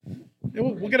Yeah,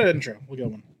 we'll get an intro. We'll get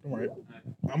one. Don't worry.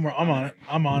 I'm on it.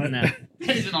 I'm on it. No.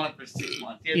 He's been on it for 6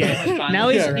 months. Yeah. Now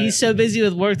he's so busy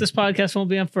with work, this podcast won't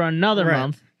be on for another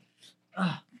month.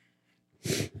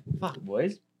 Fuck,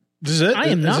 boys. This is it? I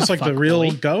am is not this a like the fuck real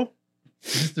boy. go?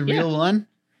 Is this the real one?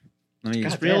 Let me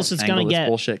As just real as it's angle gonna this get.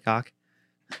 bullshit cock.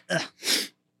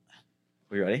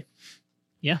 We ready?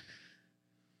 Yeah.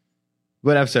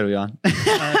 What episode are we on?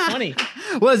 20.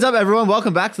 What is up, everyone?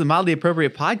 Welcome back to the Mildly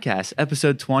Appropriate Podcast,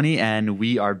 episode 20, and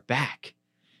we are back.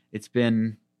 It's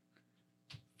been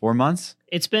 4 months?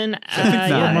 It's been,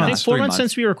 I think 4 3 months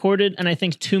since we recorded, and I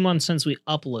think 2 months since we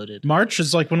uploaded. March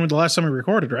is like when the last time we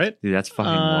recorded, right? Dude, that's fucking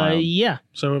wild. Yeah.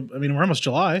 So, I mean, we're almost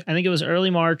July. I think it was early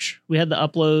March. We had the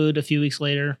upload a few weeks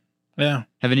later. Yeah.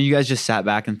 Have any of you guys just sat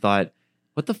back and thought,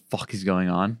 what the fuck is going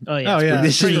on? Oh, yeah. Oh, yeah.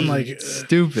 This It's is been like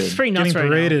stupid. It's pretty nuts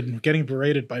getting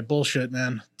berated by bullshit,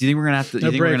 man. Do you think we're gonna have to? No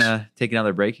You think we're breaks. gonna take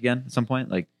another break again at some point,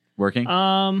 like working?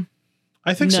 right now.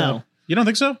 I think No. so. You don't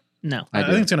think so? No. I I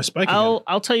do. think it's gonna spike again.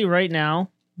 I'll tell you right now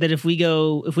that if we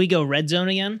go red zone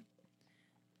again,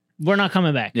 we're not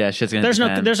coming back. Yeah, shit's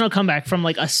gonna. There's no comeback from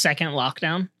like a second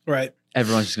lockdown. Right.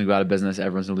 Everyone's just gonna go out of business.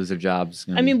 Everyone's gonna lose their jobs.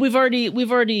 I mean, we've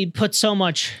already put so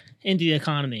much into the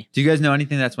economy. do you guys know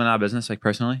anything that's went out of business, like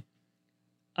personally?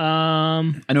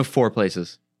 I know 4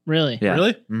 places. Really? Yeah.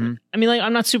 Really? hmm I mean, like,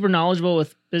 I'm not super knowledgeable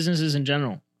with businesses in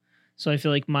general, so I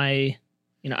feel like I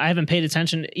haven't paid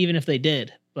attention, even if they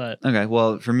did. But Okay.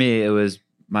 Well, for me, it was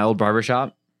my old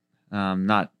barbershop.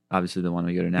 Not obviously the one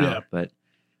we go to now, Yeah. but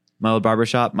my old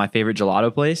barbershop, my favorite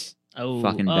gelato place.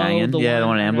 Fucking banging. Yeah, the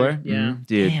one in Ambler. Yeah,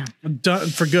 Dude. Damn. Done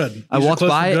for good. I These are walked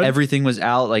closed for by, good? everything was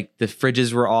out, like the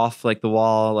fridges were off, like the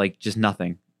wall, like just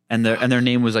nothing. And their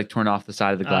name was like torn off the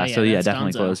side of the glass. yeah, So yeah, that's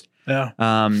definitely Dunzo. closed. Yeah.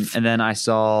 And then I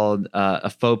saw a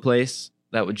faux place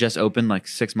that would just open like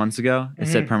 6 months ago. It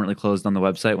said permanently closed on the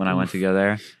website when I went to go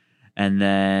there. And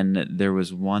then there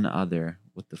was one other.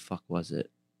 What the fuck was it?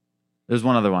 There's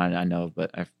one other one I know,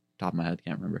 but I top of my head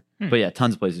can't remember. But yeah,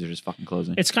 tons of places are just fucking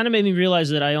closing. It's kind of made me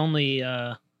realize that I only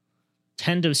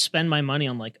tend to spend my money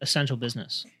on like essential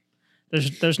business.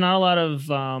 There's not a lot of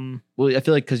Well, I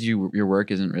feel like because your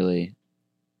work isn't really.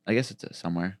 I guess it's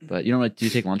somewhere, but you don't like. Do you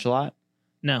take lunch a lot?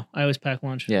 No, I always pack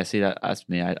lunch. Yeah, see that's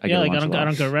me. I Yeah, go like lunch a lot. I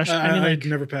don't go to restaurants. I mean, I like,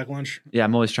 never pack lunch. Yeah,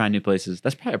 I'm always trying new places.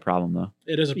 That's probably a problem though.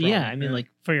 It is a problem. yeah, I mean, like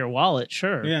for your wallet,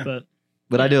 sure. Yeah. But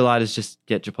What I do a lot is just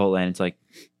get Chipotle, and it's like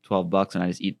 $12, and I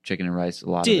just eat chicken and rice a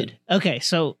lot. Of it. dude, okay,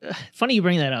 so funny you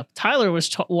bring that up. Tyler was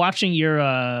watching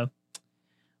your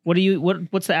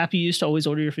what's the app you use to always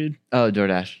order your food? Oh,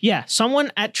 DoorDash. Yeah,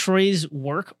 someone at Troy's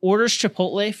work orders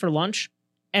Chipotle for lunch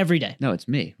every day. No, it's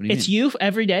me. What do you It's mean? you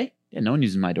every day? Yeah, no one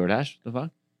uses my DoorDash. The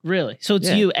fuck? Really? So it's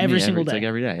Yeah, you me every single It's day? like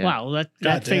every day. Yeah. Wow, well, that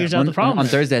God figures damn. out the problem. On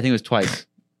there. Thursday, I think it was twice.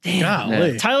 Damn.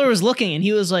 Golly. Tyler was looking and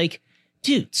he was like,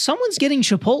 dude, someone's getting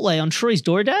Chipotle on Troy's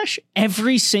DoorDash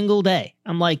every single day.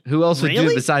 I'm like, Who else would do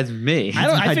Really? it besides me?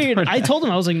 I figured, I DoorDash. told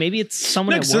him, I was like, maybe it's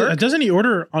someone Nick, at work. doesn't he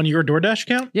order on your DoorDash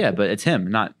account? Yeah, but it's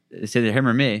him. Not it's either him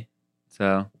or me.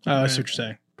 So Oh, I see what you're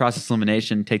saying. process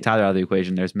elimination. Take Tyler out of the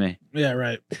equation. There's me. Yeah,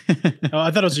 right. Oh,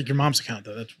 I thought it was like your mom's account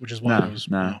though. Which is why No, it was.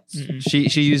 no. oh. Mm-mm.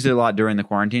 She used it a lot during the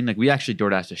quarantine. Like we actually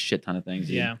DoorDashed a shit ton of things.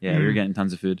 dude. Yeah. Yeah, we were getting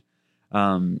tons of food.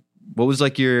 What was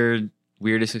like your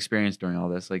weirdest experience during all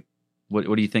this? Like, what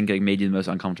do you think like made you the most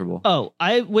uncomfortable? Oh,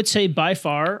 I would say by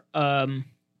far,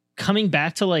 coming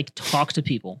back to like talk to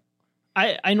people.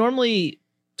 I normally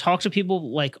talk to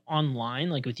people like online,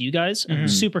 like with you guys, and I'm Mhm.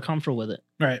 super comfortable with it.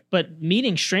 Right. But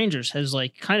meeting strangers has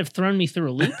like kind of thrown me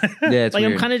through a loop. Yeah, it's like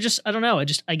weird. I'm kind of just, I don't know.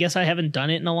 I guess I haven't done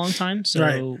it in a long time. So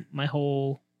Right. my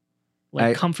whole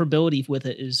like comfortability with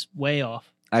it is way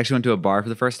off. I actually went to a bar for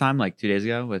the first time like 2 days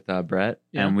ago with Brett,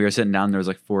 Yeah. and we were sitting down. There was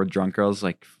like 4 drunk girls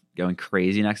like going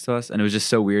crazy next to us, and it was just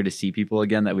so weird to see people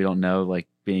again that we don't know, like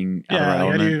being out of Yeah, our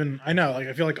like, how do you element. even? I know. Like,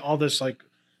 I feel like all this, like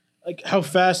how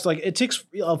fast, like it takes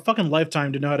a fucking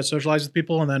lifetime to know how to socialize with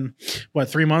people, and then what,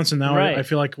 3 months, and now Right. I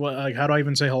feel like, what, like, how do I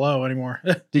even say hello anymore?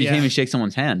 Dude, you Yeah. can't even shake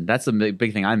someone's hand. That's the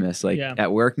big thing I miss. Like Yeah.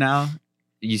 at work now,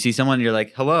 you see someone, you're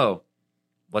like, "Hello,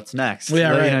 what's next?" Yeah,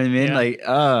 Like, right. You know what I mean?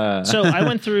 Yeah. Like, So I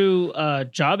went through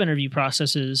job interview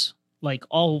processes like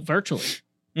all virtually.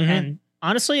 Mhm. And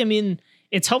honestly, I mean,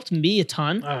 it's helped me a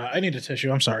ton. I need a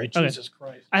tissue. I'm sorry. Okay. Jesus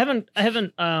Christ. I haven't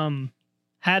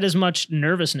had as much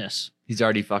nervousness. he's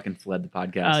already fucking fled the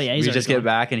podcast. Oh, yeah, we he's already just get gone.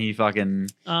 back, and he fucking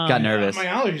got nervous. My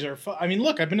allergies are. I mean,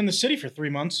 look, I've been in the city for 3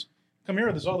 months. Come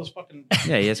here. There's all this fucking.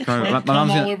 Yeah, he has corona. My cum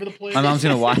mom's all gonna, over the place. my mom's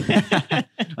gonna watch. My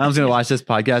mom's gonna watch this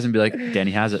podcast and be like,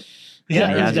 "Danny has it. Yeah,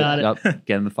 Danny he's has got it. Yup,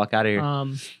 get him the fuck out of here."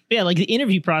 But yeah, like the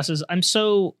interview process, I'm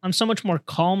so much more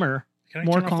calmer. Can I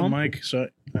more turn calm? off the mic so I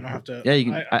don't have to? Yeah,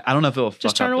 you can. I don't know if it'll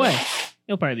Just fuck turn up away. the-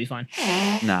 You'll probably be fine.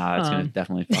 Nah, it's gonna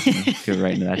definitely fucking go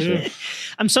right into that shit.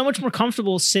 I'm so much more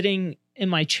comfortable sitting in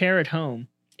my chair at home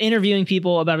interviewing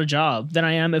people about a job than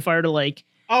I am if I were to like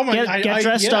get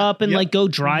dressed up and like go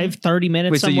drive 30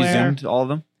 minutes Wait, somewhere. so you zoomed all of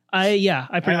them? I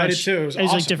pretty much did too. It was like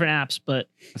awesome. different apps, but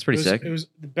That's pretty sick. It was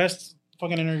the best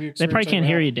fucking interview. they probably can't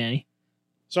hear you, Danny.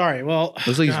 Sorry. Well,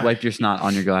 Looks like you just wiped your snot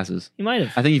on your glasses. You might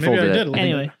have. I think you Maybe folded I it. did.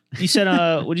 Anyway, you said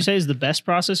what'd you say is the best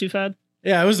process you've had?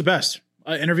 Yeah, it was the best.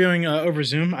 Interviewing over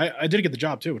Zoom. I did get the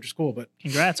job too, which is cool. But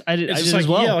Congrats. I did just as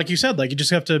well. Yeah, like you said, like you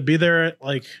just have to be there.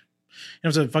 Like you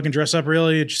don't have to fucking dress up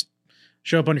really. You just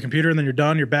show up on your computer and then you're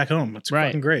done. You're back home. It's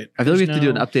fucking great. I feel like we have to do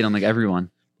an update on like everyone.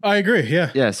 I agree.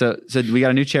 Yeah. Yeah. So we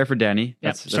got a new chair for Danny.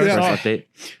 That's the Start it first off. update.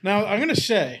 Now I'm gonna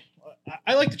say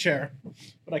I like the chair,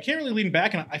 but I can't really lean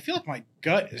back, and I feel like my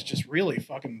gut is just really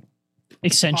fucking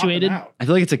accentuated. popping out. I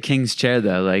feel like it's a king's chair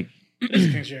though. Like, It's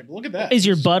a king's chair, but look at that. Is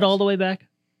your butt all the way back?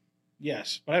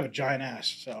 Yes, but I have a giant ass,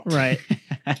 so Right.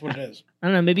 that's what it is. I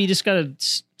don't know. Maybe you just gotta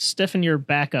stiffen your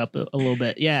back up a little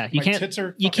bit. Yeah, you My can't. tits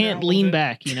are You fucking out can't a lean little bit.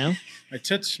 back. You know My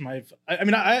tits, I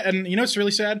mean, and you know what's really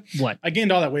sad? what? I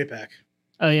gained all that weight back.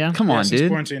 Oh yeah. come on, since dude.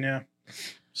 quarantine, yeah.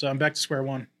 So I'm back to square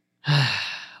one.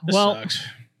 This Well, sucks.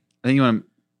 I think you want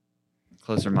a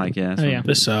closer mic. Yeah. Oh, yeah.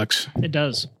 This sucks. it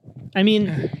does. I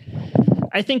mean,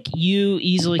 I think you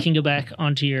easily can go back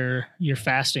onto your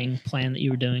fasting plan that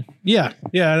you were doing. Yeah,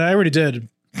 and I already did.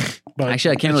 But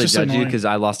Actually, I can't it's really just judge you annoying. because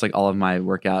I lost like all of my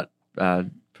workout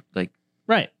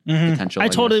Right. Mhm. potential. I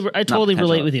totally guess. Not relate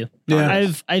potential. with you.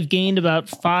 Yeah. I've gained about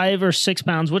 5 or 6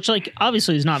 pounds, which like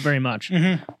obviously is not very much.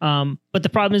 Mhm. But the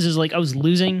problem is like I was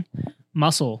losing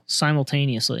muscle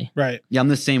simultaneously. Right. Yeah, I'm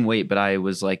the same weight, but I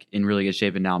was like in really good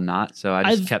shape, and now I'm not. So I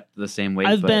just I've- kept the same weight.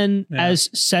 I've but been Yeah. as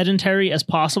sedentary as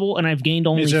possible, and I've gained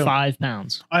only too. 5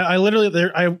 pounds. I literally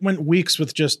I went weeks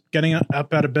with just getting up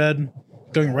out of bed,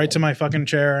 going right to my fucking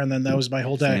chair, and then that was my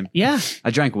whole day. Same. Yeah,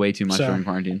 I drank way too much So- during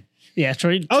quarantine. yeah.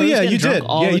 Troy Oh was yeah, getting you drunk did.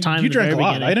 all Yeah, the time. You at the drank a very lot.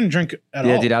 beginning. I didn't drink at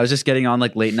Yeah, all. dude, I was just getting on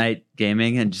like late night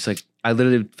gaming and just like I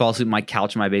literally fall asleep on my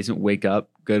couch in my basement, wake up,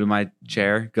 go to my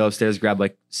chair, go upstairs, grab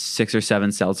like 6 or 7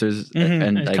 seltzers, Mhm. and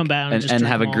And like, come back and just and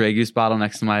drink have a them all. Grey Goose bottle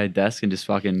next to my desk and just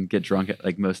fucking get drunk at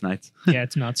like most nights. Yeah,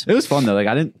 it's nuts. It was fun though. Like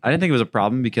I didn't think it was a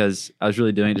problem because I was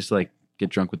really doing it just to like get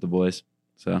drunk with the boys.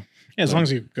 So Yeah, as long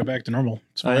as you go back to normal.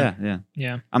 It's oh fine. yeah.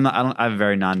 Yeah. I have a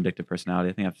very non-addictive personality.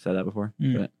 I think I've said that before.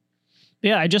 Mm. But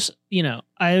Yeah, I just,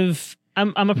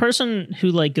 I'm a person who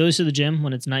like goes to the gym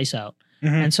when it's nice out.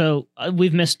 Mhm. And so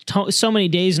we've missed so many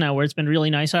days now where it's been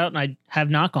really nice out and I have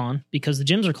not gone because the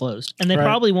gyms are closed and they Right.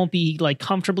 probably won't be like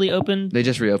comfortably open they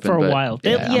just reopened for a but while.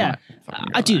 I'm Yeah. not fucking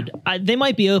going Dude, they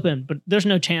might be open, but there's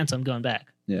no chance I'm going back.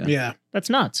 Yeah. Yeah. That's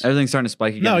nuts. Everything's starting to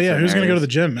spike again. No, in yeah. certain Who's going to go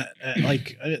to areas. the gym?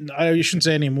 Like, I shouldn't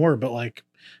say anymore, but like,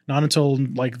 not until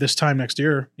like this time next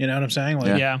year. You know what I'm saying?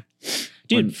 Like, Yeah.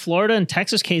 Dude, When- Florida and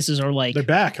Texas cases are like they're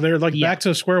back. They're like Yeah. back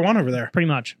to square one over there. pretty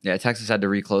much. Yeah, Texas had to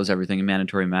reclose everything in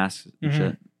mandatory masks and Mhm.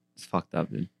 shit. It's fucked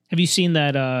up, dude. Have you seen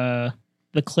that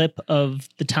the clip of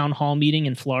the town hall meeting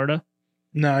in Florida?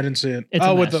 No, I didn't see it. It's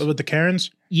a with mess. the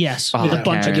Karens. Yes, Oh, with yeah. a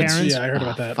bunch of Karens. Karens. Yeah, I heard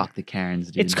about that. Fuck the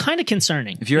Karens, dude. It's kind of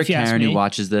concerning. if you're a you ask Karen who me.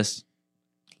 watches this,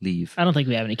 leave. I don't think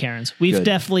we have any Karens. We've Good.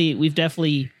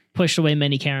 definitely pushed away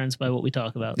many Karens by what we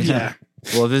talk about. Yeah.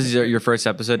 Well, if this is your first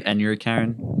episode and you're a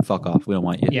Karen, fuck off. We don't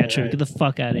want you. Yeah, true. Right. Get the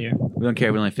fuck out of here. We don't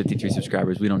care. We only have 53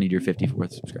 subscribers. We don't need your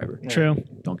 54th subscriber. Yeah. True.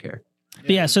 Don't care.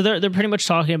 But yeah, so they're pretty much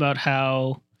talking about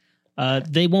how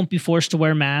they won't be forced to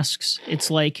wear masks. It's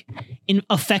like in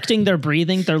affecting their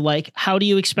breathing. They're like, how do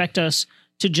you expect us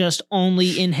to just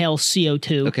only inhale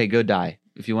CO2? Okay, go die.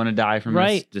 If you want to die from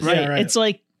Right, this, just right. Yeah, right. It's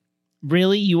like,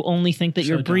 really? You only think that So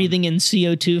you're dumb. breathing in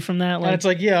CO2 from that? And Like, it's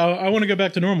like, yeah, I want to go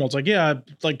back to normal. It's like, yeah,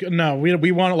 like no,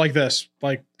 we want it like this.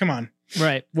 Like, come on,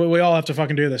 right. we all have to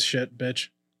fucking do this shit, bitch.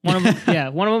 One of them, yeah,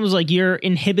 one of them was like, you're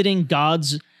inhibiting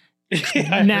God's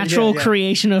natural Yeah.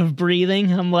 creation of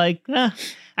breathing. I'm like,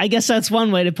 I guess that's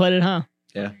one way to put it, huh?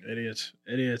 Idiots.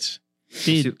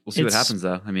 Dude, we'll see what it's happens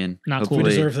though. I mean, not cool. We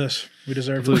hopefully- deserve this. We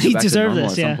deserve Hopefully this. we We get back to deserve normal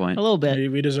this, at some yeah. point. A little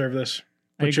bit. We deserve this.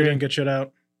 I Put shit agree. in, get shit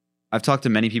out. I've talked to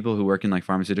many people who work in like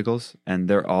pharmaceuticals, and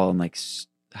they're all in like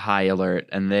high alert,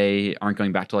 and they aren't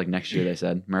going back till like next year. They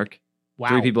said Merck. Wow.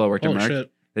 3 people that worked at Holy Merck.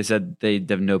 shit. They said they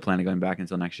have no plan of going back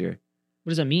until next year. What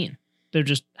does that mean? They're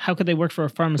just, how could they work for a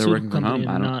pharmaceutical working from company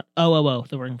home. I and don't- not? Oh,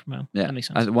 they're working from home. Yeah, That makes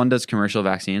sense. One does commercial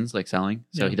vaccines, like selling,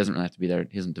 so Yeah. he doesn't really have to be there.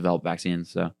 He doesn't develop vaccines,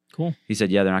 so Cool. he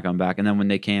said, yeah, they're not going back. And then when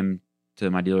they came to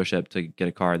my dealership to get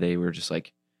a car, they were just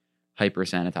like hyper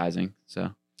sanitizing,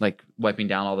 so like wiping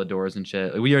down all the doors and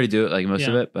shit. Like, we already do it, like most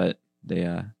of Yeah. it, but they.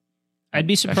 I'd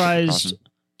be extra surprised precaution.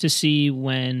 to see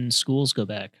when schools go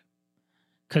back.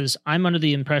 Because I'm under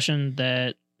the impression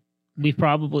that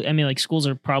schools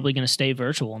are probably going to stay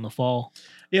virtual in the fall.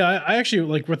 Yeah, I actually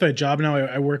like with my job now.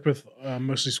 I work with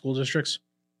mostly school districts.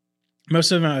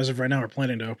 Most of them, as of right now, are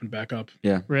planning to open back up.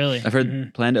 Yeah, Really? I've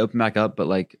heard plan to open back up, but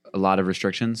like a lot of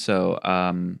restrictions. So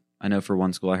I know for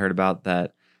one school I heard about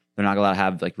that they're not allowed to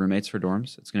have like roommates for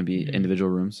dorms. It's going to be individual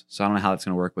rooms. So I don't know how that's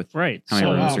going to work with Right. how many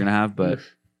So, rooms they're going to have, but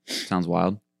sounds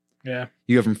wild. Yeah.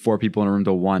 You go from 4 people in a room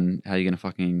to 1. How are you going to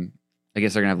fucking? I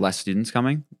guess they're going to have less students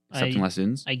coming, accepting less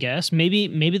students. I guess maybe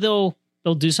they'll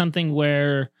do something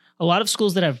where a lot of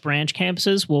schools that have branch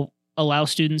campuses will allow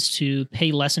students to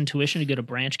pay less in tuition to go to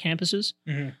branch campuses.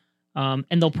 And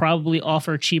they'll probably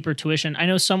offer cheaper tuition. I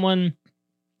know someone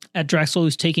at Drexel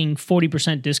who's taking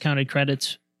 40% discounted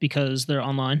credits because they're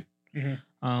online,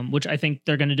 which I think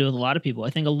they're going to do with a lot of people. I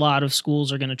think a lot of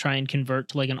schools are going to try and convert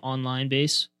to like an online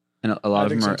base. And a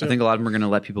lot of them are. I think a lot of them are going to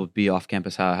let people be off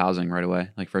campus housing right away,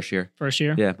 like first year. First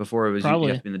year, yeah. Before it was you Probably.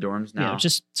 have to be in the dorms. Now, yeah,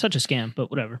 just such a scam,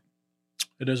 but whatever.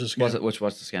 It is a scam. what's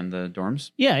the scam? The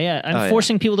dorms. Yeah. I'm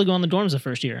forcing people to go on the dorms the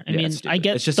first year. I Yeah, mean, it's stupid. I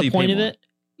get It's just so the you pay point of more. it.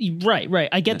 Right.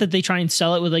 I get that they try and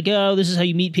sell it with like, oh, this is how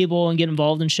you meet people and get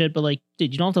involved in shit. But like,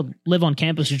 dude, you don't have to live on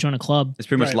campus to join a club. It's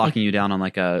pretty much Right. locking you down on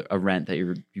like a rent that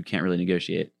you can't really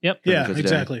negotiate. Yep. Yeah, Because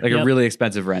exactly. Like Yep. a really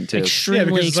expensive rent too. Extremely Yeah,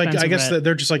 because it's like expensive I guess rent.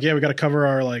 they're just like, yeah, we got to cover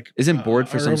our like. Isn't board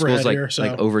for our some schools overhead like here, so-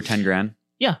 like over 10 grand?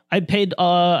 Yeah, I paid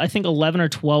I think 11 or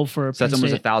 12 for So that's Penn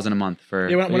almost State. $1,000 a month for.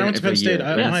 Yeah, when I went to for a Penn State,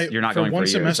 year. You're not for going one for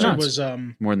a year, semester so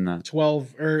was more than that.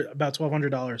 about $1,200 A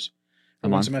for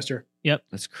one month? semester.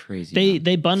 That's crazy.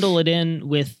 They bundle it in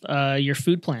with your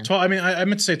food plan. 12. I mean, I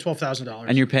meant to say $12,000.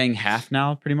 And you're paying half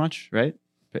now, pretty much, right?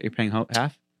 You're paying half. yeah.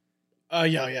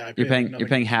 I You're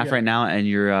paying half right now, and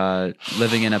you're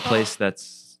living in a place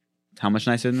that's how much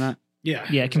nicer than that? Yeah.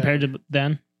 Yeah, compared to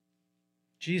then.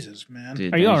 Jesus, man.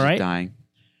 Dude, Are you Danny's all just right? Dying.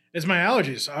 It's my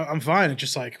allergies. I'm fine. It's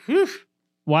just like, whew.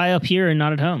 Why up here and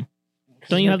not at home?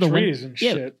 Don't you have the trees window? and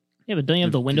Yeah, shit? yeah, but don't you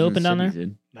have the window He's in open down the there? city,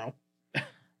 dude. No.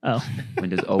 Oh,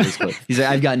 Windows always closed. He's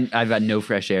like, I've got no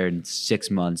fresh air in 6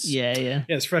 months. yeah. Yeah,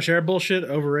 it's fresh air bullshit.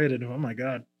 Overrated. Oh my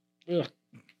god. Ugh.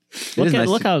 It Look is nice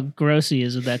look to- how gross he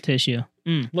is with that tissue.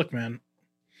 Look, man.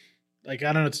 Like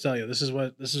I don't know what to tell you. This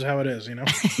is how it is. You know.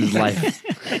 This is life.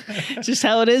 It's just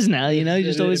how it is now. You know, you're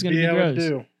just always going to be how it gross.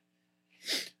 do.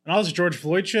 And all this George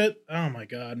Floyd shit. Oh my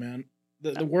god, man.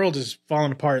 The world is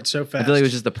falling apart so fast. I feel like it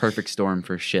was just the perfect storm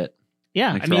for shit.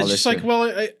 Yeah, Like, I for mean, all it's this just like, shit.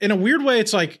 well, in a weird way,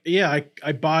 it's like, yeah,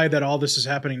 I buy that all this is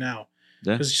happening now.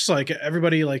 Yeah. It's just like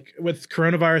everybody, like with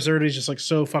coronavirus, everybody's just like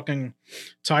so fucking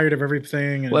tired of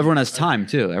everything. And Well, everyone has time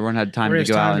too. Everyone had time to Everybody has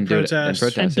go out time and to do it and protest.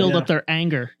 protest. and build yeah. up their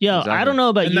anger. Yeah, I Exactly. don't know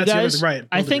about And you that's the other guys. thing, right,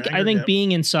 I build think their I anger, think yeah.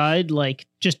 being inside like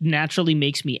just naturally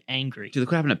makes me angry. Dude,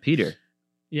 look what happened to Peter.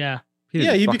 Yeah. Peter's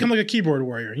yeah, a you fucking- become like a keyboard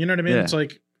warrior. You know what I mean? Yeah. It's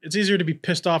like it's easier to be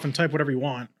pissed off and type whatever you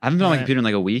want. I haven't been on my Right. computer in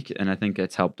like a week, and I think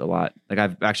it's helped a lot. Like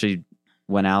I've actually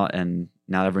went out, and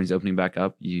now everyone's opening back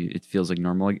up. It feels like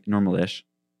normal-ish.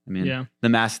 I mean, Yeah. the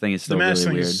mask thing is The still mask really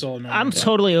thing weird. is so annoying. I'm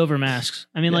totally over masks.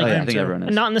 I mean, Oh, like, yeah, I am think too. everyone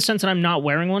is. not in the sense that I'm not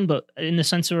wearing one, but in the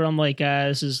sense where I'm like,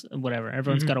 this is whatever.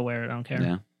 Everyone's Mhm. got to wear it. I don't care.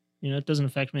 Yeah. You know, it doesn't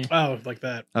affect me. Oh, like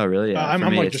that. Oh, really? Yeah. I'm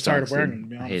For me, like it just tired of sucks, wearing dude. them, to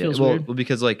be I honest. hate it. Feels Well, weird.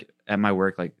 because like at my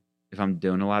work, like if I'm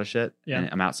doing a lot of shit Yeah. and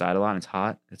I'm outside a lot and it's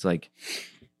hot, it's like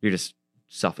you're just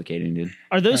suffocating, dude.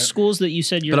 Are those Right. schools that you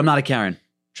said you're But I'm not a Karen.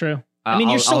 true? I mean,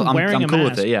 you're still wearing I'm a cool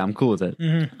mask. with it. Yeah, I'm cool with it.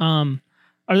 Mm-hmm.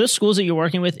 Are those schools that you're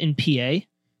working with in PA?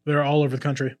 They're all over the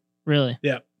country. Really?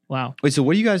 Yeah. Wow. Wait, so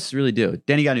what do you guys really do?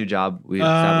 Danny got a new job. We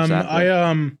established that.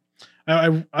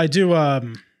 but- I do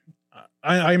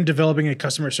I am developing a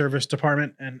customer service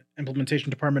department and implementation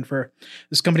department for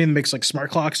this company that makes like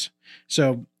smart clocks.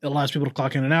 So it allows people to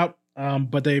clock in and out.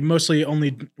 But they mostly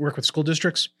only work with school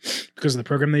districts because the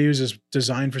program they use is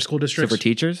designed for school so districts. for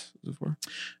teachers? Before?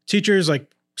 Teachers,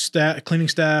 like staff, cleaning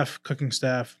staff, cooking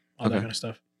staff, all that Okay. kind of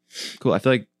stuff. Cool. I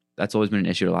feel like that's always been an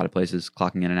issue at a lot of places,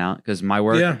 clocking in and out. Because my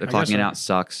work, Yeah, the I clocking guess in and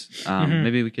so. out sucks. Mhm.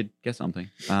 Maybe we could get something.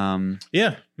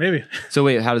 Yeah, maybe. So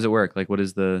wait, how does it work? Like, what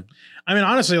is the? I mean,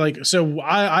 honestly, like, so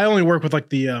I only work with like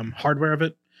the hardware of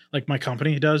it, like my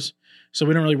company does. So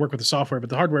we don't really work with the software, but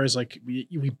the hardware is like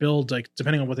we build like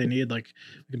depending on what they need. Like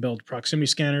we can build proximity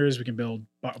scanners, we can build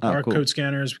barcode cool.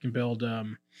 scanners, we can build I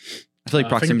feel like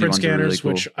proximity fingerprint ones are scanners, really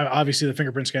cool. which obviously the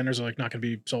fingerprint scanners are like not going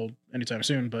to be sold anytime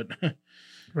soon. But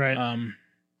Right.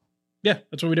 yeah,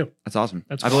 that's what we do. That's awesome.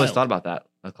 That's I've always wild. thought about that,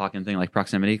 a clocking thing, like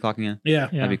proximity clocking in. Yeah,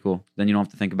 Yeah. That'd be cool. Then you don't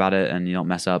have to think about it, and you don't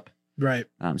mess up. right.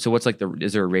 So what's like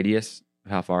is there a radius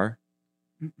of how far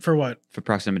For what? for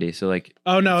proximity? So like,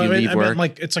 Oh no, If you I leave meant work-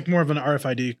 like it's like more of an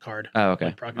RFID card. oh okay,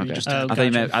 Like proximity, you okay. just Oh, I thought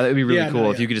you gotcha. meant it'd be really Yeah, cool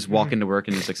no, if you yeah. could just walk Mhm. into work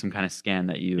and it's like some kind of scan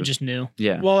that you. You just knew.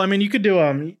 Yeah. Well, I mean, you could do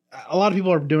a lot of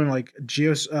people are doing like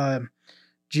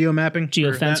geomapping,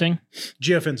 Geofencing.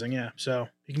 Geofencing, yeah. So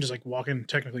you can just like walk in.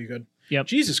 Technically, you could. Yep.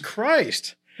 Jesus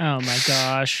Christ. Oh my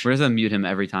gosh. We're just gonna mute him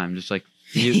every time. Just like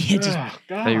mute. Yeah, just-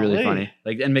 That'd be really funny.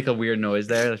 Like, and make a weird noise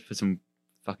there. Let's put some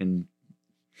fucking.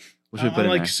 What should we put I'm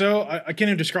in like, there? so I can't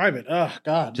even describe it. Oh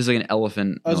God. Just like an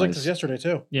elephant. I was like noise. this yesterday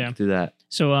too. yeah. Do that.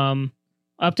 So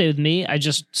update with me. I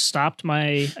just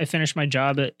I finished my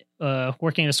job at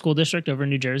working at a school district over in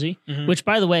New Jersey, Mhm. which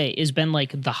by the way has been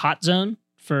like the hot zone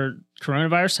for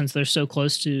coronavirus since they're so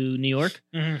close to New York.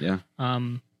 Mhm. Yeah.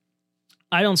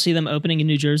 I don't see them opening in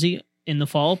New Jersey in the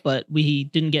fall, but we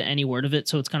didn't get any word of it,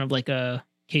 so it's kind of like a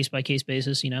case by case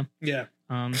basis, you know. Yeah.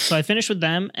 So I finished with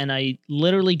them, and I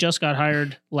literally just got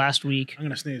hired last week. I'm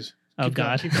gonna sneeze. Oh Keep going,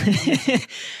 God! keep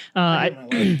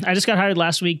going. I just got hired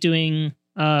last week doing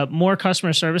more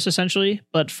customer service essentially,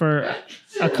 but for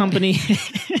a company.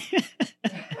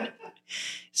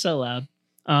 So loud.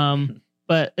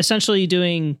 But essentially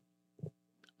doing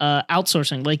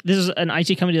outsourcing. Like this is an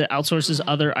IT company that outsources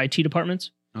other IT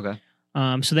departments. Okay.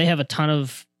 So they have a ton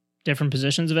of different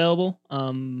positions available.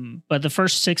 But the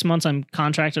first 6 months I'm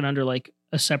contracted under like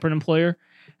a separate employer,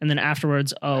 and then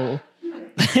afterwards,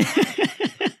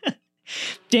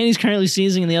 Danny's currently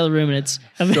sneezing in the other room, and it's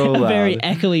a So very loud.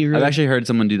 echoey room. I've actually heard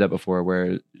someone do that before,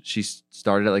 where she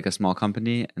started at like a small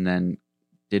company and then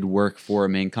did work for a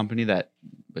main company that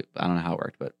I don't know how it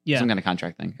worked, but Yeah. some kind of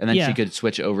contract thing, and then Yeah. she could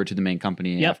switch over to the main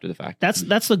company Yep. after the fact. That's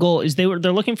the goal. Is they're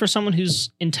looking for someone who's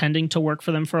intending to work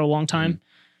for them for a long time. Mm-hmm.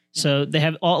 So they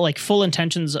have all like full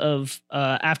intentions of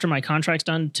after my contract's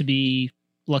done to be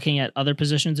looking at other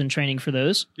positions and training for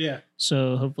those. Yeah.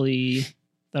 So hopefully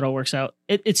that all works out.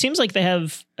 It seems like they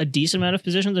have a decent amount of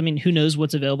positions. I mean, who knows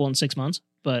what's available in 6 months,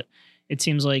 but it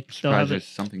seems like they'll Surprised have there's it.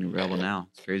 something available now.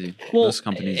 It's crazy. Well, Most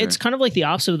companies it's are, kind of like the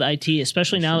opposite with IT,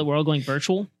 especially now that we're all going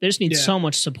virtual. They just need Yeah. so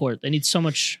much support. They need so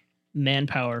much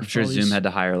manpower. I'm for sure all Zoom these- had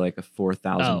to hire like a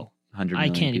 4,000, Oh, 100 I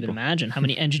million can't even people. imagine how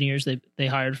many engineers they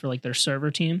hired for like their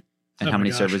server team. And Oh how my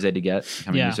many gosh. servers they had to get?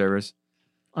 How many Yeah. new servers?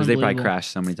 Because they probably Unbelievable.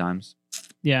 crashed so many times.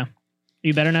 Yeah. Are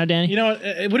you better now, Danny? You know what?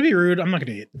 It would be rude. I'm not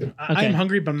gonna eat. I Okay. am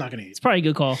hungry, but I'm not gonna eat. It's probably a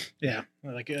good call. Yeah.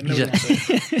 Like just- nobody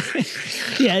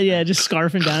wants to- yeah, just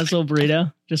scarfing down its little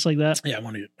burrito, just like that. Yeah, I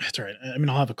want to eat. That's all right. I mean,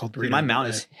 I'll have a cold burrito. My mount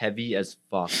is heavy as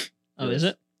fuck. Oh, is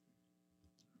it?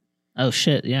 Oh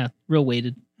shit, yeah, real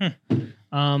weighted.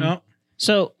 No.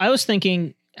 So I was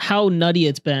thinking how nutty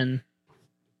it's been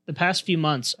the past few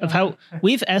months of how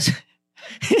we've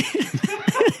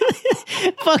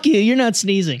Fuck you, you're not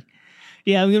sneezing.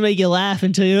 Yeah, I'm gonna make you laugh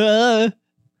until you.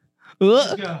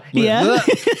 go. Yeah.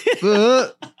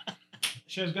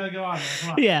 Show's gotta go on.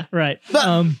 Come on. Yeah, right.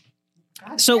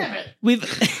 So we've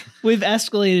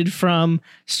escalated from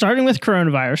starting with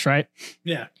coronavirus, right?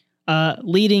 Yeah.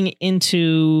 Leading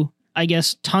into, I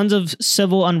guess, tons of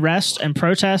civil unrest and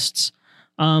protests.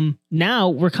 Now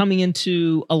we're coming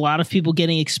into a lot of people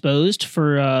getting exposed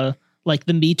for like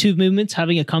the Me Too movements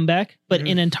having a comeback, but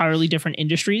in entirely different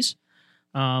industries.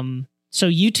 So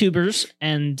YouTubers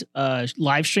and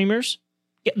live streamers,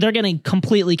 they're getting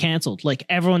completely canceled. Like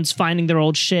everyone's finding their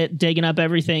old shit, digging up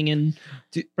everything, and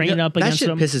Dude, bringing it up that against shit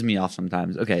them. pisses me off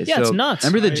sometimes. Okay, Yeah, so it's nuts.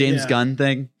 remember the James Yeah. Gunn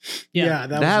thing? yeah,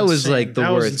 That was insane. like the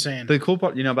that worst. Was insane. The cool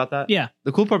part, you know about that? Yeah.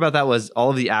 The cool part about that was all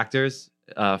of the actors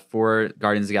for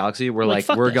Guardians of the Galaxy were Like, like,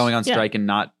 fuck we're this. going on Yeah. strike and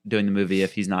not doing the movie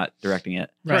if he's not directing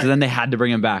it. Right. So then they had to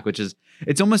bring him back, which is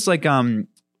it's almost like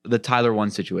the Tyler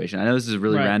One situation. I know this is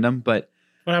really Right. random, but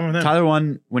What happened with him? Tyler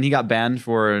One, when he got banned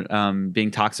for being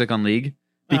toxic on League,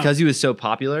 because he was so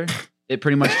popular, it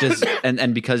pretty much just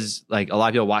and because like a lot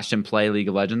of people watched him play League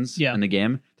of Legends Yeah. in the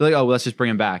game, they're like, oh, well, let's just bring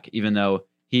him back, even though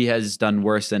he has done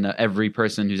worse than every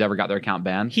person who's ever got their account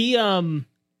banned.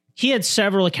 He had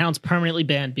several accounts permanently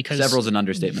banned because Several's an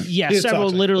understatement. Yeah, He is several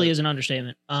toxic, literally but- is an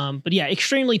understatement. But yeah,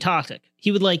 extremely toxic.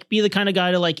 He would like be the kind of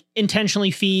guy to like intentionally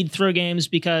feed throw games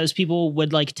because people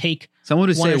would like take. Someone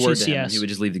would One say or a two word to him, and CS. he would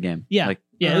just leave the game. Yeah, like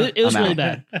yeah, it was I'm really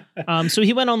out. bad. So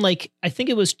he went on like I think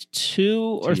it was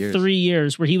 2 or 2 years. 3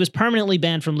 years where he was permanently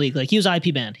banned from League. Like he was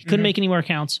IP banned. He couldn't Mhm. make any more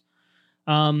accounts.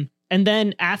 And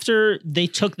then after they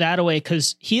took that away,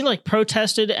 because he like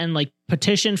protested and like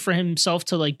petitioned for himself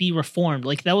to like be reformed.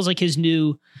 Like that was like his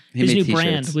new He his made new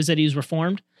brand t-shirts. was that he was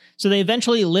reformed. So they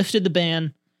eventually lifted the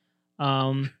ban,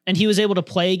 and he was able to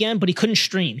play again, but he couldn't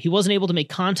stream. He wasn't able to make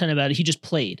content about it. He just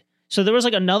played. So there was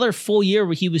like another full year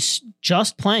where he was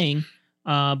just playing,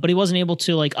 but he wasn't able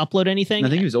to like upload anything. I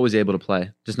think he was always able to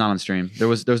play, just not on stream. There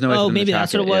was no way. Oh, for them maybe to track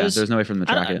that's what it Yeah, was? there was no way for them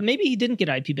to I track don't- it. maybe he didn't get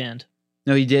IP banned.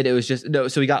 No, he did. It was just no.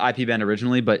 So he got IP banned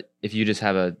originally, but if you just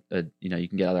have a you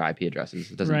can get other IP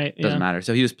addresses. It doesn't Right, doesn't yeah. matter.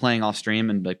 So he was playing off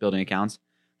stream and like building accounts.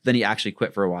 Then he actually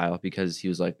quit for a while because he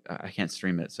was like, I can't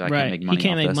stream it, so I Right. can't make money. He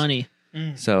can't off make this. money.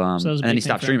 So, So that was a and then big he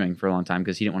stopped thing for him. streaming for a long time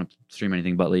because he didn't want to stream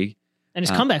anything but League. And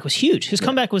his comeback was huge. His yeah.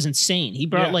 comeback was insane. He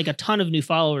brought Yeah. like a ton of new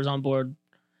followers on board.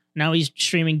 Now he's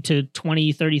streaming to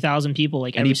 20, 30,000 people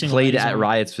like And every he single played night he's at on.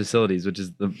 Riot's facilities, which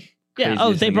is the Yeah. craziest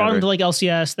Oh, they thing brought him ever. to like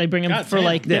LCS. They bring him God for damn.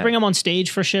 like they Yeah. bring him on stage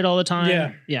for shit all the time.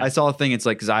 Yeah. Yeah. I saw a thing. It's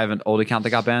like because I have an old account that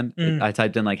got banned. Mm. I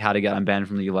typed in like how to get unbanned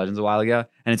from League of Legends a while ago,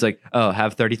 and it's like, oh,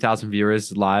 have 30,000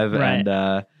 viewers live, Right.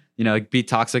 and be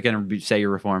toxic and say you're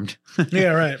reformed. Yeah,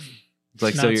 right. It's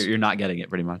like so Nuts. you're not getting it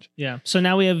pretty much. Yeah. So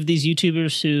now we have these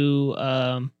YouTubers who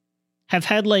have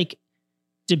had like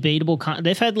debatable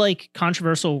they've had like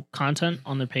controversial content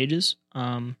on their pages.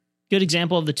 Good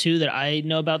example of the two that I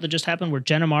know about that just happened were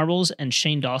Jenna Marbles and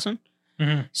Shane Dawson.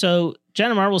 Mhm. So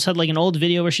Jenna Marbles had like an old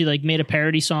video where she like made a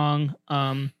parody song.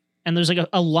 And there's like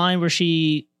a line where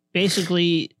she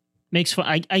basically makes fun,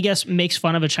 I guess makes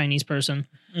fun of a Chinese person.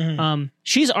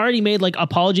 She's already made like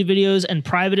apology videos and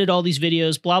privated all these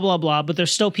videos, blah, blah, blah. But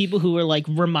there's still people who are like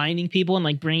reminding people and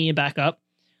like bringing it back up.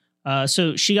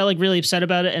 So she got like really upset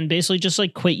about it and basically just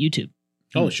like quit YouTube.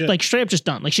 Holy shit. Like straight up just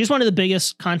done. Like she's one of the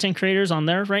biggest content creators on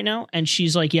there right now. And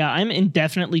she's like, yeah, I'm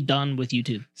indefinitely done with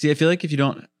YouTube. See, I feel like if you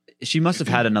don't, she must have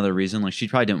had another reason. Like she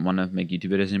probably didn't want to make YouTube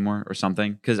videos anymore or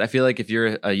something. Because I feel like if you're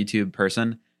a YouTube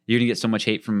person, you're gonna get so much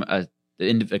hate from a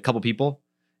couple people.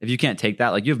 If you can't take that,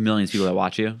 like you have millions of people that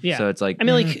watch you. Yeah. So it's like, I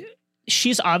mean, like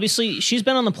she's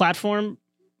been on the platform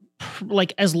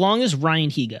like as long as Ryan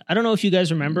Higa. I don't know if you guys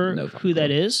remember No who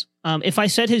that is. If I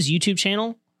said his YouTube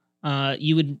channel,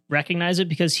 you would recognize it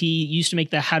because he used to make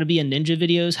the how to be a ninja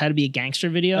videos, how to be a gangster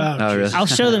video. Oh, really? I'll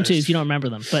show them to you if you don't remember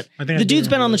them. But I think I the do dude's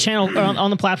been on remember the channel or on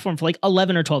the platform for like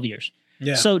 11 or 12 years.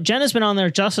 Yeah. So Jenna's been on there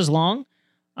just as long.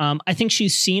 I think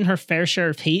she's seen her fair share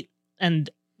of hate, and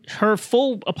her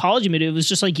full apology video was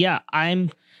just like, yeah,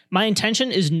 my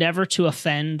intention is never to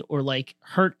offend or like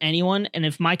hurt anyone. And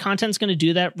if my content's going to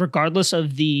do that, regardless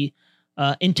of the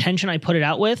intention I put it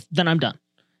out with, then I'm done.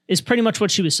 Is pretty much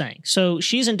what she was saying. So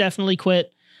she's indefinitely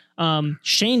quit.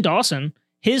 Shane Dawson,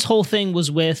 his whole thing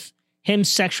was with him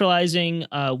sexualizing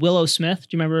Willow Smith.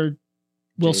 Do you remember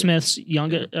Will Smith's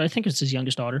youngest? I think it's his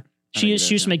youngest daughter. She used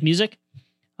to make music.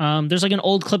 There's like an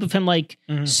old clip of him like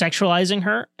sexualizing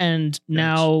her, and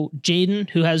now Jaden,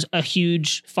 who has a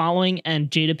huge following, and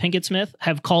Jada Pinkett Smith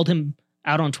have called him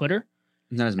out on Twitter.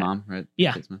 isn't that his mom, right?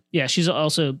 Yeah. Yeah, she's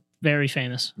also very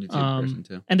famous. YouTube person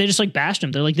too. And they just like bashed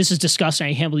him. They're like, this is disgusting.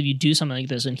 I can't believe you do something like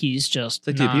this. And he's just It's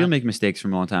like, dude, people make mistakes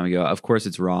from a long time ago. Of course,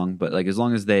 it's wrong, but like as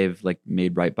long as they've like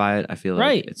made right by it, I feel like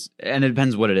Right. it's. And it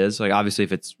depends what it is. Like obviously,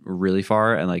 if it's really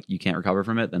far and like you can't recover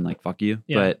from it, then like fuck you.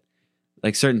 Yeah. But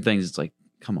like certain things, it's like,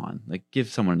 come on, like give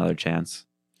someone another chance.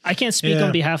 I can't speak Yeah.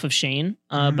 on behalf of Shane,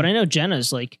 but I know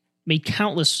Jenna's like made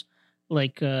countless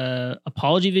like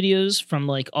apology videos from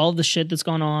like all of the shit that's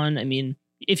gone on. I mean,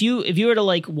 if you were to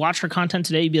like watch her content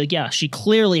today, you'd be like, yeah, she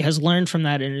clearly has learned from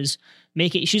that and is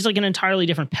making. She's like an entirely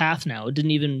different path now. It didn't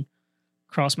even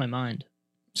cross my mind.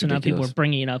 So now people Ridiculous. are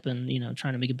bringing it up and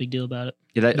trying to make a big deal about it.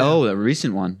 Yeah, that, oh, the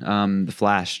recent one, the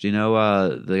Flash. Do you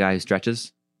know the guy who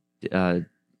stretches?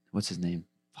 What's his name?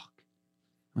 Fuck,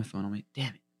 my phone on me.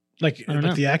 Damn it. Like I don't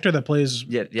know. the actor that plays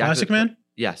Yeah, the Plastic actor- Man.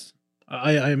 Yes,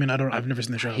 I mean, I've never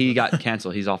seen the show. he but- got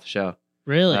canceled. He's off the show.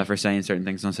 Really? For saying certain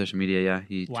things on social media. Yeah,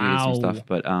 he tweeted Wow. some stuff,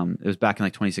 but it was back in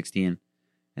like 2016,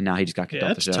 and now he just got kicked Yeah,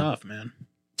 off the that's show. tough, man.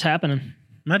 It's happening.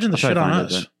 Imagine the I'll try shit to on find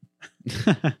us.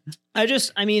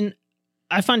 it,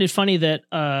 I find it funny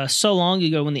that so long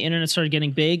ago when the internet started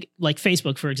getting big, like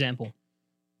Facebook, for example,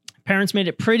 parents made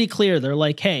it pretty clear. They're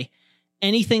like, hey,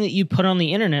 anything that you put on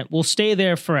the internet will stay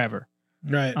there forever.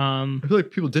 Right. I feel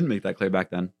like people didn't make that clear back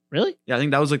then. Really? Yeah, I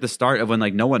think that was like the start of when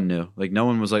like no one knew. Like no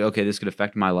one was like, okay, this could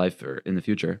affect my life or in the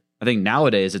future. I think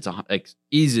nowadays it's like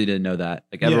easy to know that.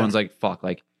 Like everyone's like, fuck,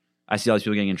 like I see all these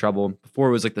people getting in trouble. Before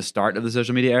it was like the start of the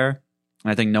social media era,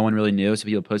 and I think no one really knew, so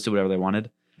people posted whatever they wanted.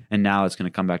 And now it's going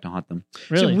to come back to haunt them.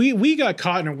 Really? So we got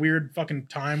caught in a weird fucking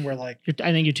time where like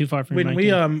I think you're too far from when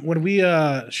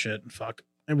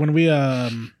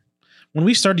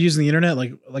we started using the internet,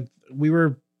 like we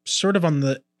were sort of on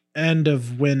the end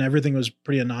of when everything was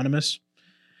pretty anonymous.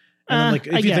 And then, like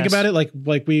if you think about it, like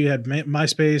we had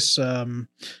MySpace.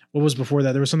 What was before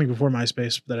that? There was something before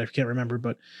MySpace that I can't remember.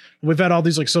 But we've had all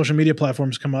these like social media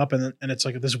platforms come up, and it's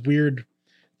like this weird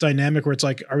dynamic where it's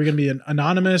like, are we going to be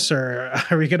anonymous or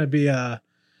are we going to be are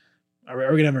we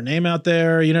going to have our name out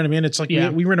there? You know what I mean? It's like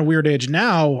we were in a weird age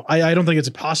now. I don't think it's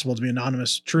possible to be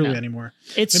anonymous truly anymore.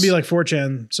 It's maybe like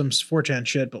 4chan, some 4chan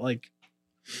shit, but like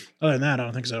other than that, I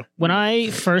don't think so. When I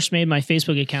first made my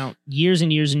Facebook account years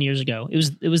and years and years ago, it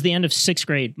was the end of 6th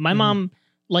grade. My mom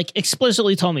like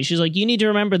explicitly told me, she's like, you need to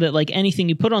remember that like anything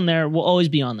you put on there will always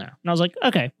be on there. And I was like,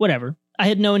 okay, whatever. I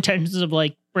had no intentions of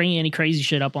like bringing any crazy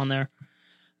shit up on there.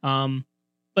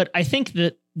 But I think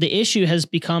that the issue has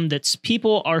become that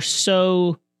people are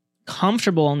so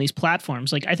comfortable on these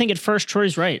platforms. Like, I think at first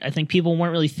Troy's right. I think people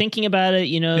weren't really thinking about it.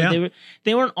 You know,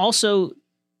 they weren't also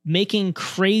making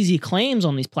crazy claims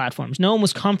on these platforms. No one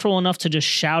was comfortable enough to just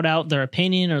shout out their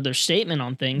opinion or their statement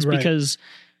on things because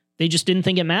they just didn't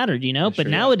think it mattered, you know? But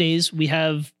nowadays we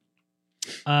have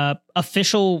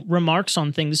official remarks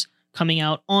on things coming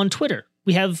out on Twitter.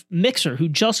 We have Mixer, who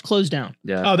just closed down.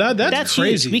 Yeah. Oh, that's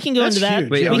crazy. Huge. We can go into that.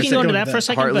 Wait, we can go into that for a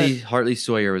second. Hartley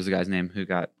Sawyer was the guy's name who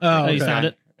got. Oh, you found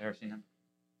it? Ever seen him?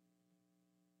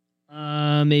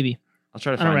 Maybe. I'll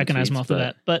try to find I don't recognize him off the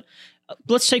bat. But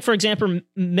let's take, for example,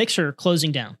 Mixer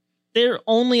closing down. Their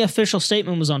only official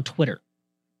statement was on Twitter.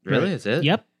 Really? That's it?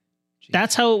 Yep. Jeez.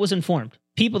 That's how it was informed.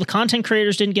 People, the content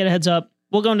creators didn't get a heads up.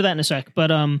 We'll go into that in a sec.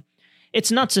 But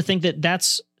it's nuts to think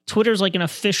that Twitter's like an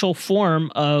official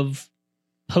form of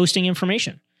posting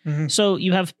information. Mm-hmm. So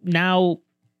you have now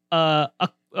a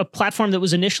platform that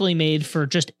was initially made for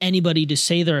just anybody to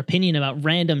say their opinion about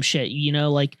random shit. You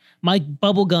know, like my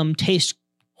bubblegum tastes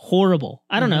horrible.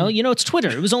 I don't know. You know, it's Twitter.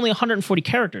 It was only 140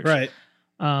 characters. Right.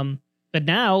 But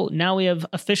now we have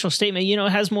official statement. You know,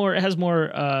 it has more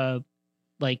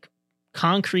like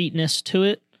concreteness to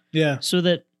it. Yeah. So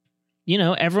that, you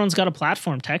know, everyone's got a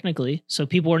platform technically. So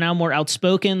people are now more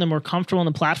outspoken. They're more comfortable on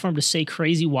the platform to say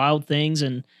crazy, wild things.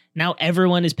 And now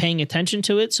everyone is paying attention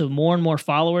to it. So more and more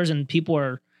followers and people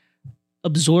are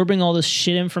absorbing all this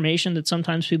shit information that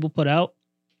sometimes people put out.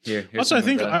 Also, I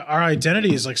think our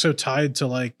identity is like so tied to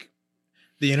like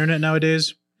the internet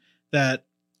nowadays that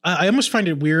I almost find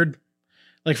it weird.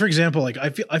 Like, for example, like I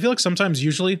feel like sometimes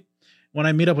usually when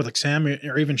I meet up with like Sam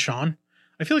or even Sean,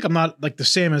 I feel like I'm not like the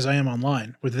same as I am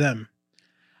online with them.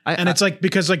 It's like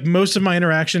because like most of my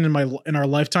interaction in our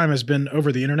lifetime has been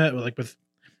over the internet, like with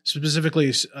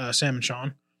specifically Sam and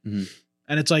Sean. Mm-hmm.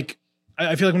 And it's like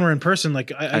I feel like when we're in person,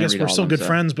 like I guess we're still good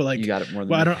friends, but like you got it more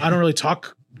than I don't really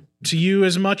talk to you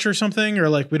as much or something, or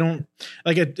like we don't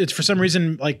like it's for some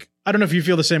reason like I don't know if you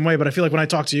feel the same way, but I feel like when I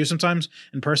talk to you sometimes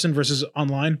in person versus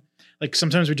online, like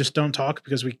sometimes we just don't talk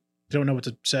because we don't know what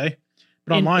to say.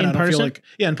 But online, I don't feel like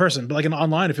in person, but like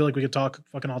online, I feel like we could talk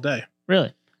fucking all day.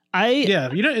 Really? Do you know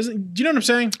what I'm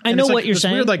saying? I know what you're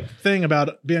saying. Weird like thing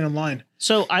about being online.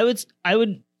 So I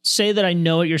would say that I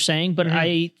know what you're saying, but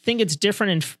I think it's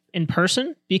different in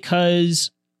person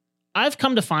because I've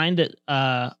come to find that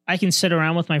I can sit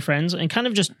around with my friends and kind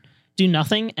of just do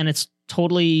nothing, and it's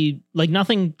totally like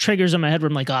nothing triggers in my head where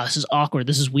I'm like, oh, this is awkward,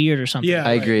 this is weird or something. Yeah,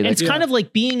 I agree. And it's kind of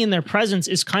like being in their presence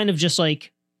is kind of just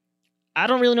like, I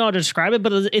don't really know how to describe it,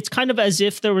 but it's kind of as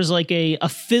if there was like a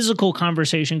physical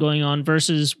conversation going on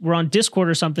versus we're on Discord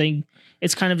or something.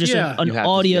 It's kind of just an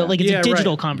audio, like it's a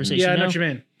digital conversation. Yeah, I know what you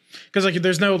mean. Because like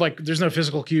there's no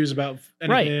physical cues about anything.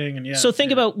 Right. And so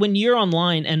think about when you're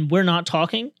online and we're not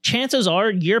talking, chances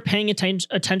are you're paying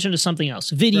attention to something else.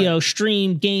 Video,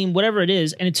 stream, game, whatever it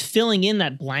is, and it's filling in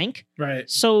that blank. Right.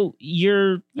 So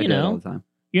you're all the time.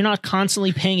 You're not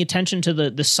constantly paying attention to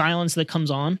the silence that comes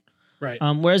on. Right.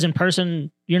 Whereas in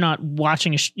person, you're not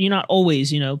watching, you're not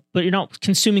always, but you're not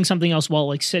consuming something else while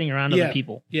like sitting around other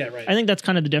people. Yeah, right. I think that's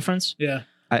kind of the difference. Yeah.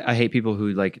 I hate people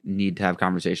who like need to have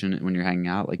conversation when you're hanging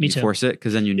out. Like Me you too. force it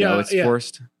because then it's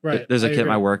forced. Right. There's a kid at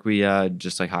my work we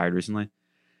just like hired recently.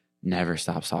 Never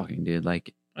stops talking, dude.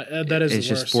 Like that is it's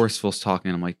just forceful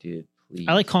talking. I'm like, dude, please.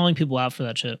 I like calling people out for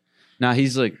that shit. Nah,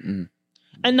 he's like,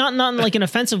 and not in like an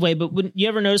offensive way, but when you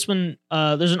ever notice when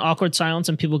there's an awkward silence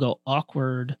and people go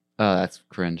awkward. Oh, that's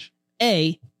cringe.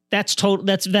 A, that's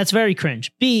very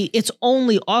cringe. B, it's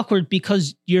only awkward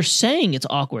because you're saying it's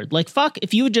awkward. Like, fuck,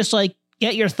 if you would just like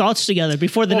get your thoughts together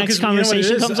before the next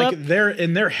conversation comes up. They're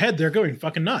in their head, they're going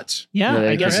fucking nuts. Yeah,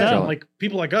 I guess so. Like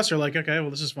people like us are like, okay,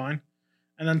 well, this is fine.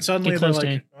 And then suddenly they're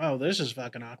like, oh, this is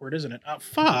fucking awkward, isn't it? Oh,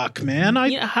 fuck, man.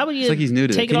 How would you? It's like he's new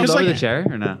to it. Can you lower the chair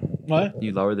or no? What? Can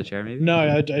you lower the chair maybe? No,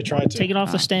 I tried to. Take it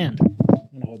off the stand.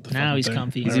 Now he's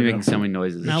comfy. He's making so many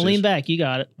noises. Now lean back. You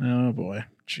got it. Oh boy,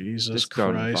 Jesus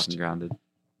Christ! Fucking grounded.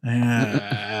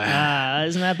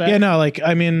 Isn't that bad? Yeah, no, like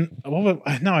I mean, no,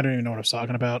 I don't even know what I was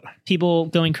talking about. People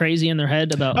going crazy in their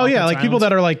head about. Oh yeah, like silence. People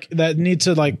that are like that need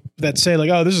to like that say like,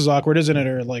 oh, this is awkward, isn't it?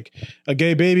 Or like a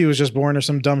gay baby was just born or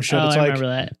some dumb shit. It's I like, remember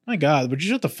that. My God, would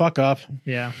you shut the fuck up?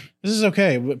 Yeah, this is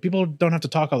okay. People don't have to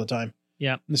talk all the time.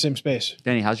 Yeah, in the same space.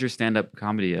 Danny, how's your stand-up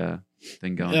comedy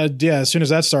thing going? Yeah, as soon as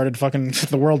that started, fucking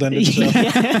the world ended. So,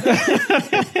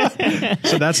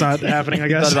 so that's not happening, I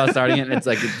guess. Thought about starting it, and it's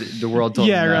like the world told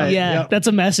me no. Right. Yeah, that's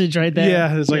a message right there.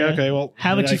 Yeah, it's like, okay, well.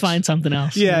 How about you find something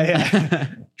else? Yeah.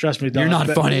 Trust me, you're not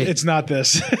funny. It's not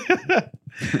this.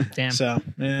 Damn. So,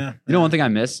 yeah. You know one thing I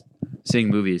miss? seeing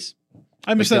movies.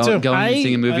 I miss that too. Going and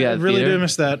seeing a movie I at the really theater. do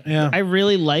miss that. Yeah. I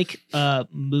really like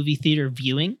movie theater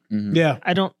viewing. Mhm. Yeah.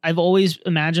 I've always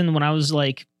imagined when I was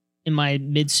like in my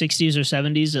mid 60s or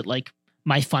 70s that like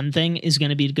my fun thing is going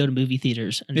to be to go to movie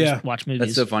theaters and just watch movies.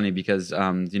 That's so funny because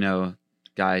you know,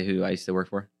 guy who I used to work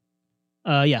for,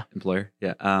 yeah. employer,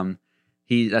 yeah.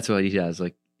 That's what he does.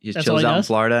 Like he just That's all chills he out in does?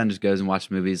 Florida and just goes and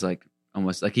watches movies like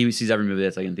almost like he sees every movie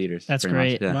that's like in theaters. That's pretty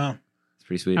much. great. Yeah, Wow. it's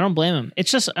pretty sweet. I don't blame him.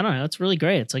 It's just, I don't know. It's really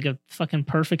great. It's like a fucking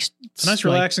perfect It's a nice,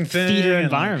 like, relaxing thing. theater and-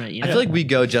 environment. You I know? feel like we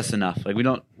go just enough. Like we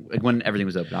don't like when everything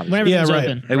was open. Obviously, when everything's Yeah, right.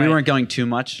 open. like right. we weren't going too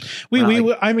much. We We're not,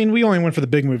 like, I mean, we only went for the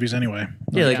big movies anyway.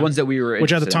 yeah, like Yeah. ones that we were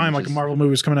Which at the interested in, time, which like a is- Marvel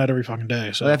movie was coming out every fucking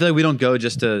day. So Like, I feel like we don't go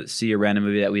just to see a random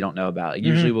movie that we don't know about. Like, Mhm.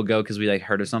 usually we'll go because we like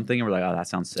heard of something and we're like, oh, that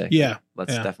sounds sick. yeah,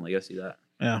 Let's yeah. definitely go see that.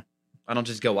 Yeah. I don't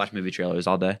just go watch movie trailers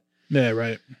all day. yeah,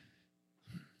 right.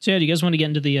 So yeah, do you guys want to get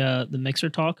into the Mixer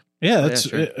talk? Yeah, that's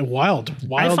sure. wild,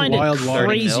 I find wild, it wild.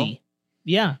 crazy.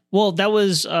 Yeah. Well, that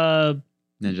was Ninja.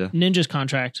 Ninja's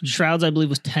contract. Shroud's, I believe,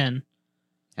 was 10.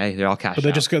 Hey, they're all cashed But they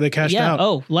out. just they cashed yeah. out.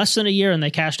 Oh, less than a year, and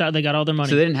they cashed out. They got all their money.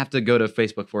 So they didn't have to go to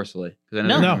Facebook forcefully. 'Cause I know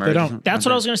No. they're No, merged they or don't. something. That's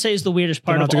what I was going to say is the weirdest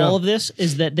part don't of have to all go. of this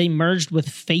is that they merged with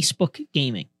Facebook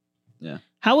Gaming. Yeah.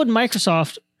 How would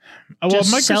Microsoft Well,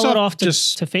 just Microsoft sell it off to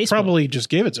Facebook? Probably just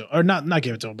gave it to, or not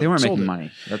gave it to them. They but weren't sold making it.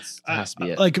 money. That has to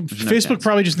be it. Like There's no Facebook chance.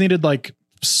 probably just needed like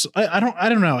I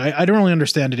don't know. I don't really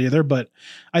understand it either. But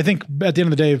I think at the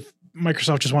end of the day,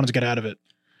 Microsoft just wanted to get out of it.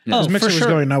 Yeah. Oh, Because Mixer for was sure.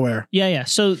 going nowhere. Yeah.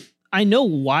 So I know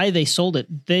why they sold it.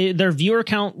 Their viewer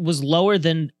count was lower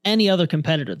than any other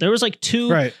competitor. There was like two.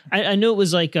 Right. I knew it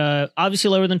was like obviously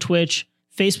lower than Twitch,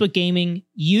 Facebook Gaming,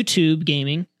 YouTube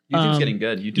Gaming. YouTube's getting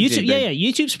good. YouTube's YouTube, getting big.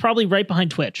 yeah. YouTube's probably right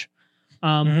behind Twitch.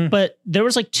 Mhm. But there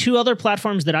was like two other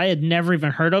platforms that I had never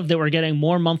even heard of that were getting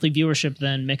more monthly viewership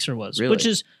than Mixer was, Really? which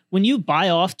is when you buy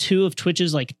off two of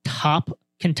Twitch's like top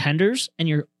contenders and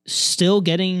you're still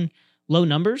getting low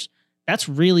numbers. That's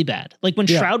really bad. Like when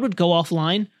Yeah. Shroud would go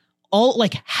offline, all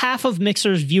like half of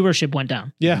Mixer's viewership went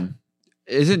down. Yeah.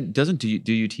 Doesn't Do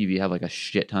You TV have like a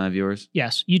shit ton of viewers?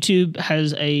 Yes, YouTube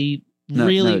has a No,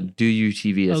 really. no, Do You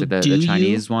TV is Oh, like the Do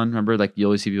Chinese one. Remember, like you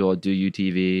always see people Do You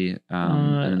TV. I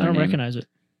and then their don't name. recognize it.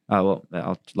 Oh well,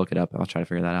 I'll look it up. I'll try to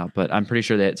figure that out. But I'm pretty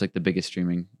sure that it's like the biggest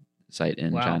streaming site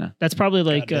in Wow, China. that's probably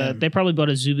like Goddamn. they probably bought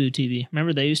a Zubu TV.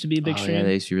 Remember they used to be a big Oh, stream. yeah,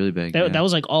 they used to be really big. That, yeah. that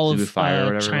was like all Zubu of Fire or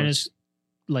whatever it China's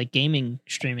like gaming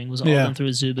streaming was all Yeah. done through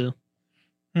a Zubu.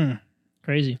 Hmm.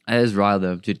 Crazy, It is wild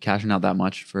though, dude. Cashing out that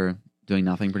much for doing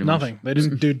nothing, pretty Nothing. much. They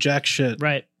didn't do jack shit.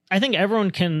 right? I think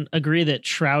everyone can agree that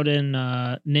Shroud and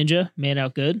Ninja made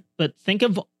out good, but think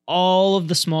of all of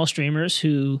the small streamers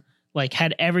who like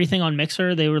had everything on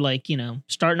Mixer. They were like,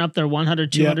 starting up their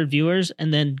 100, 200 viewers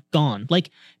and then gone. Like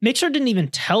Mixer didn't even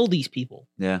tell these people.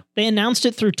 Yeah. They announced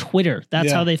it through Twitter. That's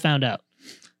Yeah. how they found out.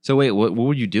 So wait, what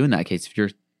would you do in that case if your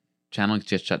channel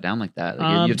gets shut down like that?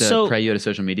 Like, you have to so- pray you to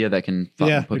social media that can fucking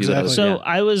Yeah, put people. exactly. So Yeah.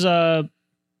 I was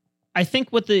I think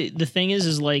what the thing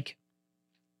is like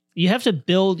you have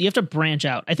to branch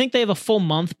out. I think they have a full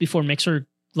month before Mixer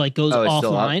like goes Oh, it's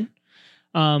still up? offline.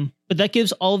 But that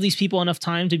gives all of these people enough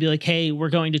time to be like, hey, we're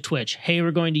going to Twitch, hey,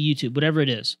 we're going to YouTube, whatever it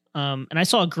is. And I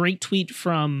saw a great tweet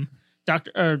from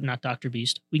not Dr.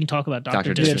 Beast. We can talk about Dr.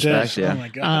 Dr. Disrespect. Disrespect, yeah. Oh my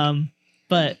god.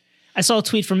 But I saw a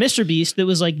tweet from Mr. Beast that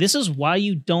was like, this is why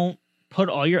you don't put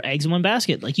all your eggs in one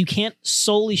basket. Like you can't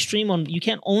solely you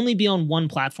can't only be on one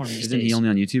platform these Isn't days. he only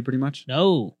on YouTube pretty much?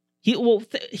 No.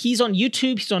 He's on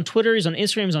YouTube, he's on Twitter, he's on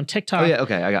Instagram, he's on TikTok. Oh yeah,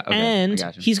 okay, I got And you.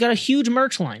 he's got a huge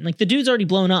merch line. Like the dude's already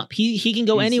blown up. He can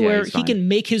go He's- anywhere. yeah, he's He fine. can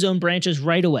make his own branches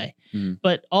right away. Mhm.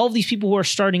 But all of these people who are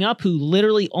starting up who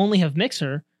literally only have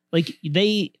Mixer, like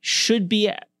they should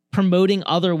be promoting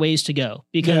other ways to go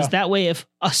because Yeah. that way if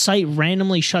a site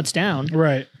randomly shuts down,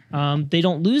 Right. they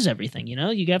don't lose everything.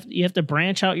 You have to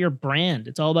branch out your brand.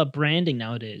 It's all about branding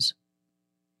nowadays.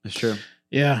 That's true.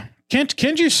 Yeah.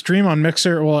 Can't you stream on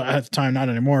Mixer? Well, at the time, not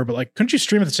anymore. But like, couldn't you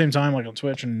stream at the same time, like on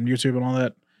Twitch and YouTube and all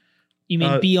that You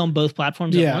mean be on both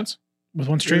platforms at yeah. once? with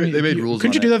one stream? They made rules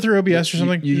Couldn't on you do it. that through OBS or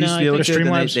something? You No, used to be able I to, think-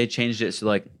 then Streamlabs? they changed it so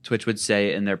like Twitch would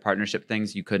say in their partnership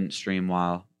things you couldn't stream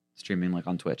while streaming like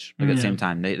on Twitch like at the Yeah. same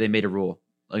time. They made a rule.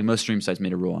 Like most stream sites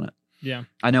made a rule on it. Yeah.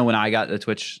 I know when I got the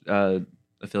Twitch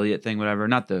affiliate thing, whatever,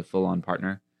 not the full on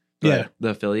partner, but Yeah. the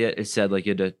affiliate, it said like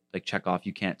you had to like check off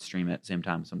you can't stream at the same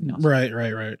time with something else. Right.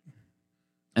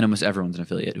 And almost everyone's an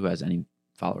affiliate who has any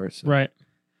followers. So. Right.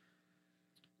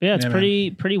 But yeah, it's Yeah,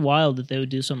 man. pretty wild that they would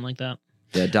do something like that.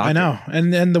 Yeah, doctor. I know.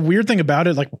 And the weird thing about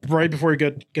it, like right before we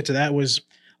get to that, was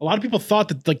a lot of people thought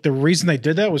that like the reason they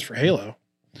did that was for Halo.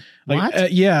 Like,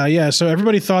 What? yeah. So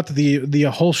everybody thought that the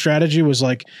whole strategy was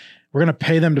like we're gonna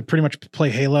pay them to pretty much play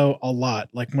Halo a lot,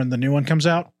 like when the new one comes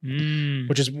out,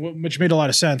 which made a lot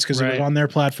of sense because it was on their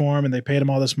platform and they paid them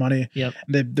all this money. Yep.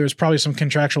 There's probably some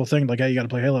contractual thing like, hey, you got to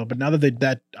play Halo. But now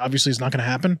that obviously is not going to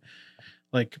happen,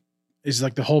 like, is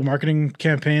like the whole marketing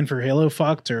campaign for Halo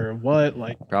fucked or what?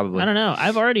 Like, Probably. I don't know.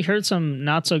 I've already heard some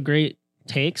not so great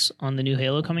takes on the new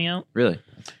Halo coming out. Really?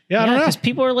 Yeah, I don't know. Because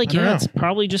people are like, I don't know. it's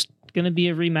probably just going to be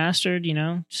a remastered,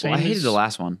 Well, same I hated as- the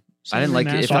last one. same I didn't like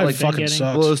it. It remastered felt like they've been fucking getting.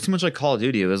 sucks. Well, it was too much like Call of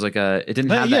Duty. It was like it didn't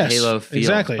have that Yes, Halo feel.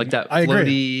 exactly. Like that I floaty.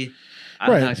 agree. I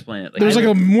don't know Right. how to explain it. There's like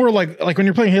a more like when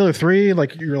you're playing Halo 3,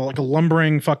 like you're like a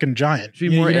lumbering fucking giant.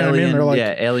 should be more You know what I mean? alien, They're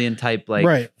like, alien type like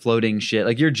Right. floating shit.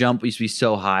 Like your jump used to be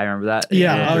so high. Remember that?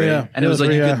 Yeah, oh, yeah. And it was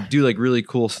like you Yeah. could do like really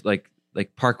cool like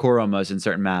parkour almost in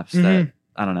certain maps. That Mhm.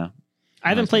 I don't know. I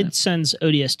haven't Nice, played man. since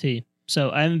ODST, so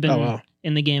I haven't been Oh, wow.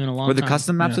 in the game in a long Were the time.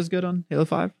 custom maps Yeah. as good on Halo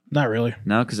 5? Not really.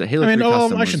 No, because Halo I mean, 3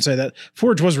 custom I was- shouldn't say that.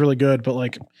 Forge was really good, but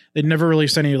like they never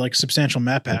released any like substantial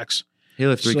map packs.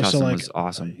 Halo 3 so, custom like, was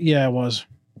awesome. Yeah, it was.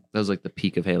 That was like the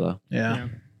peak of Halo. Yeah.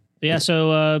 Yeah,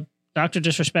 so Dr.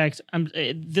 Disrespect,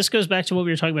 this goes back to what we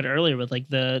were talking about earlier with like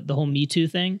the whole Me Too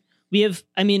thing.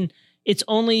 It's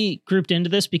only grouped into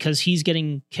this because he's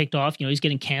getting kicked off, he's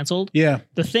getting canceled. Yeah.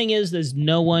 The thing is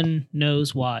no one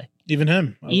knows why. Even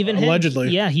him. Even him. Allegedly.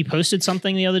 Yeah, he posted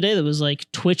something the other day that was like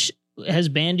Twitch has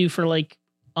banned you for like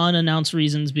unannounced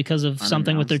reasons because of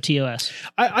something with their TOS.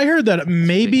 I heard that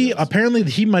maybe ridiculous. apparently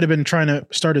he might have been trying to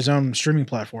start his own streaming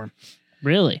platform.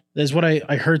 Really? Is what I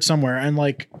heard somewhere. And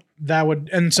like that would,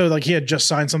 and so like he had just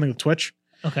signed something with Twitch.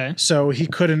 Okay. So he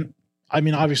couldn't, I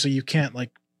mean, obviously you can't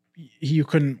like, you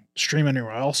couldn't stream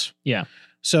anywhere else. Yeah.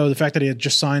 So the fact that he had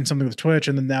just signed something with Twitch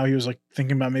and then now he was like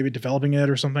thinking about maybe developing it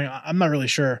or something, I'm not really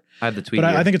sure. I have the tweet. But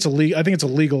here. I think it's a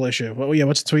legal issue. Well, yeah,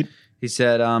 what's the tweet? He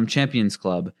said, Champions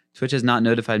Club. Twitch has not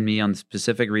notified me on the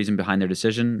specific reason behind their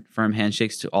decision. Firm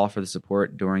handshakes to all for the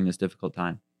support during this difficult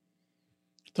time.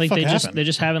 Like fuck they happened?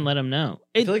 just haven't let him know.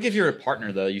 I feel like if you're a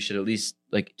partner, though, you should at least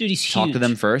like Dude, he's talk huge. to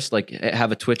them first. Like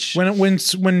have a Twitch.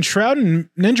 When Shroud and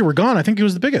Ninja were gone, I think he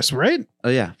was the biggest, right? Oh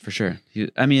yeah, for sure.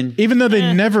 I mean, Even though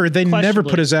they never questionably.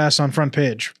 put his ass on front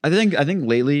page. I think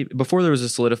lately, before there was a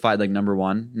solidified like number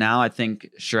one. Now I think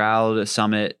Shroud,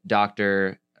 Summit,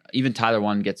 Doctor, even Tyler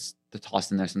One gets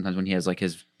tossed in there sometimes when he has like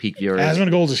his peak viewers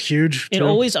Asmongold is huge. It too.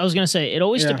 always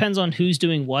Yeah. depends on who's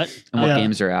doing what. and what Yeah.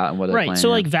 games are out and what they're Right. playing. So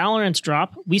yeah. like Valorant's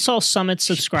drop, we saw Summit's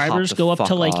subscribers the go up to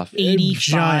fuck like off.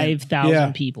 85,000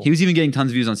 Yeah. people. he was even getting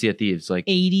tons of views on Sea of Thieves. Like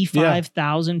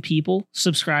 85,000 people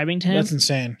subscribing to him. That's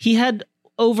insane. He had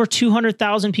over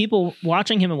 200,000 people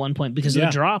watching him at one point because of Yeah.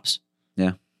 the drops.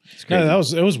 it's crazy. No,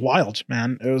 it was wild,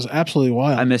 man. It was absolutely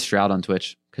wild. I miss Shroud on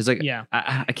Twitch because like Yeah.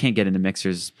 I can't get into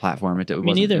Mixer's platform. It Me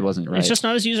wasn't, neither. It wasn't right. It's just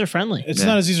not as user friendly. It's Yeah.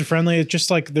 not as user friendly. It's just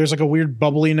like there's like a weird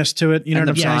bubbliness to it. You know and what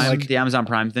I'm the saying? Prime, Like, the Amazon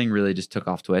Prime thing really just took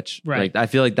off Twitch. Right. Like I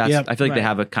feel like that's Yep. I feel like they Right.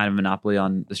 have a kind of monopoly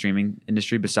on the streaming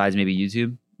industry besides maybe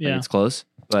YouTube. Like, Yeah. it's close,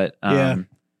 but Yeah.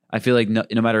 I feel like no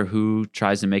matter who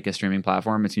tries to make a streaming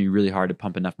platform, it's gonna be really hard to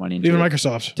pump enough money into even it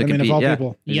Microsoft. to I mean, compete. of all Yeah,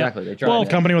 people, exactly. They tried. Well, a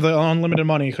company with unlimited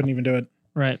money couldn't even do it.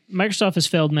 Right. Microsoft has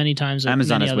failed many times. At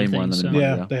Amazon many has other way more things, unlimited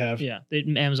Yeah, though. they have.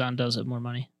 Yeah. Amazon does have more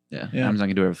money. Yeah. Yeah. Amazon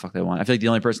can do whatever the fuck they want. I feel like the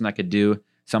only person that could do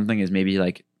something is maybe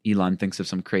like Elon thinks of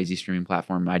some crazy streaming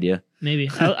platform idea. Maybe.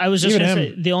 I was just Even going to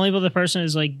him. say the only other person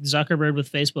is like Zuckerberg with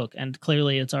Facebook, and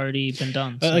clearly it's already been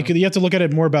done. So. Like you have to look at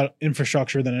it more about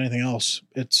infrastructure than anything else.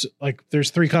 It's like there's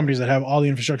three companies that have all the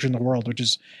infrastructure in the world, which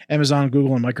is Amazon,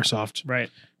 Google, and Microsoft. right.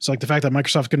 So like the fact that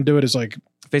Microsoft can do it is like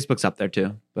Facebook's up there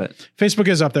too, but Facebook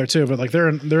is up there too, but like they're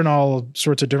in all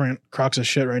sorts of different crocs of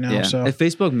shit right now. yeah. So If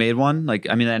Facebook made one, like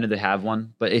I mean, I know they have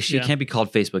one, but it Yeah. can't be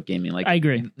called Facebook Gaming. Like I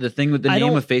agree. The thing with the I name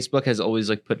don't- of Facebook has always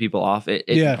like put people off. It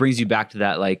Yeah. brings you back to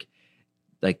that like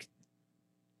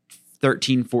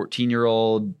 13,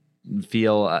 14-year-old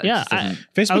feel. Yeah, It just doesn't-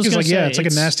 Facebook was is gonna like, yeah, say, it's like a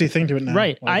it's- nasty thing to it now.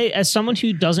 Right. Like, As someone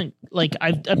who doesn't like,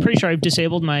 I'm pretty sure I've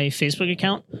disabled my Facebook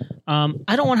account.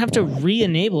 I don't want to have to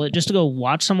re-enable it just to go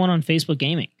watch someone on Facebook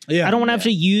gaming. yeah, I don't want to have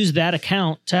to use that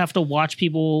account to have to watch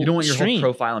people. you don't want your stream.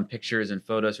 whole profile and pictures and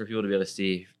photos for people to be able to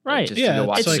see. like, Right. Just Yeah, to go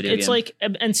watch it's a like- video It's game. like,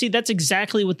 and see, that's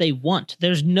exactly what they want.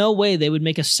 There's no way they would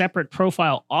make a separate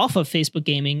profile off of Facebook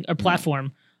gaming or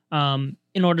platform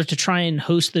in order to try and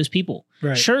host those people.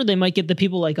 Right. Sure, they might get the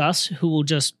people like us who will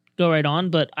just go right on,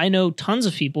 but I know tons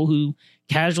of people who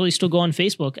casually still go on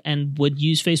Facebook and would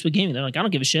use Facebook gaming. They're like, I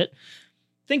don't give a shit.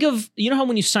 Think of, you know how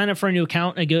when you sign up for a new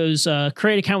account, it goes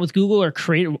create account with Google or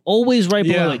always right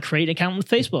below Yeah. it, create account with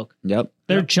Facebook. Yep.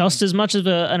 They're Yep. just as much of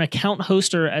an account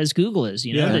hoster as Google is.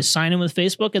 You know, Yeah. they sign in with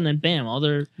Facebook and then bam, all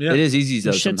their Yeah. It is easy though.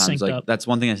 Your shit's Sometimes synced like up. that's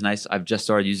one thing that's nice. I've just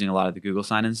started using a lot of the Google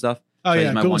sign-in stuff. Oh So I yeah,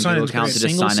 use my Google one sign Google is account great. to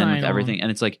just Single sign in with sign-on. everything,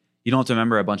 and it's like You don't have to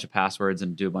remember a bunch of passwords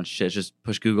and do a bunch of shit. Just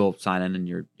push Google, sign in, and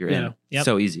you're in. Yep.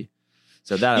 So easy.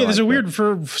 So that there's a weird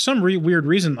for some weird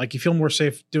reason. Like you feel more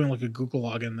safe doing like a Google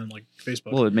login than like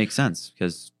Facebook. Well, it makes sense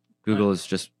because Google is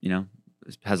just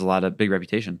has a lot of big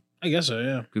reputation. I guess so.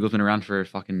 Yeah. Google's been around for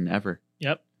fucking ever.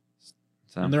 Yep.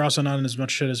 So And they're also not in as much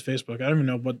shit as Facebook. I don't even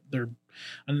know what they're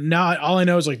now. All I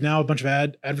know is like now a bunch of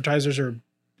advertisers are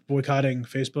boycotting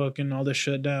Facebook and all this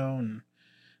shit now, and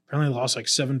apparently lost like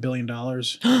 $7 billion.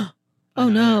 Oh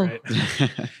no! Right. Do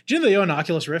you know they own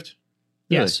Oculus Rift?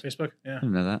 Yes, Facebook. Yeah, I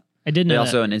didn't know that. I did know. They that.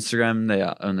 also own Instagram. They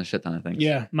own the shit ton of things.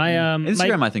 yeah. My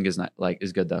Instagram I think is not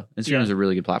is good though. Instagram is a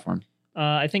really good platform.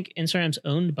 I think Instagram's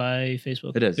owned by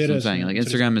Facebook. It is. It That's what I'm is, saying. yeah. Like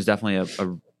That's what Instagram is definitely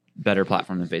a better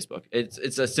platform than Facebook.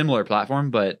 It's a similar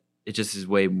platform, but it just is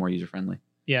way more user friendly.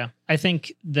 Yeah, I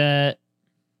think that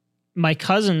my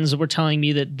cousins were telling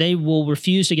me that they will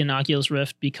refuse to get an Oculus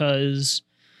Rift because,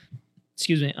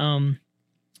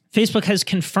 Facebook has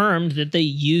confirmed that they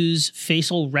use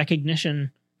facial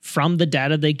recognition from the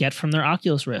data they get from their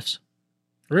Oculus Rifts.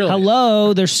 Really?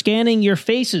 Hello, they're scanning your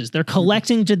faces. They're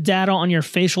collecting the data on your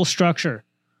facial structure.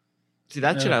 See,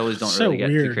 that shit I always don't So really get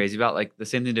too weird. crazy about. Like the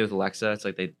same thing to do with Alexa. It's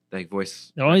like they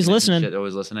voice. They're always recognition listening. Shit, they're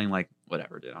always listening. Like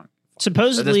whatever, dude. At this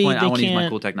Supposedly, point, I they want to use my can't.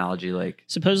 cool technology. Like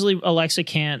Supposedly, Alexa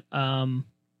can't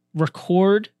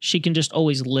record. She can just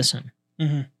always listen.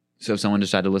 Mm-hmm. so, if someone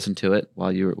decided to listen to it while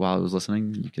I was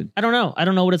listening, you could. I don't know. I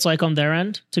don't know what it's like on their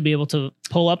end to be able to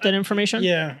pull up that information.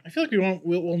 Yeah, I feel like we won't.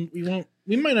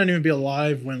 We might not even be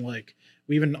alive when like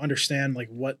we even understand like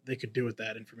what they could do with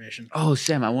that information. Oh,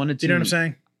 Sam, I wanted to. Do you know what I'm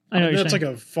saying? I know what you're That's saying.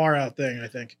 like a far out thing. I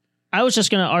think. I was just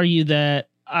going to argue that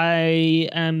I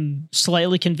am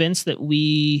slightly convinced that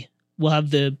we will have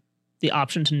the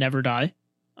option to never die.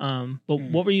 But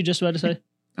what were you just about to say?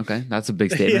 Okay, that's a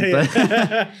big statement. Yeah, But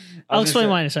yeah. I'll explain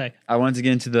mine in a sec. I wanted to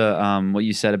get into the what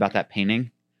you said about that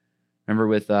painting. Remember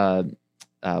with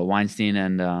Weinstein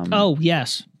and Oh,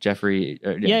 yes. Jeffrey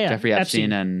Yeah, Jeffrey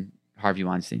Epstein, Epstein. and Harvey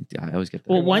Weinstein. Yeah, I always get that.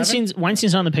 Well, what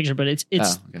Weinstein's not on the picture, but it's okay.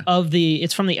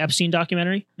 it's from the Epstein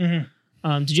documentary. Mhm.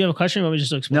 Did you have a question? Or want me just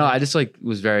to explain? No, it? I just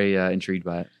was very intrigued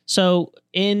by it. So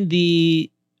in the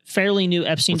fairly new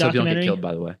Epstein Let's hope you don't get documentary, killed,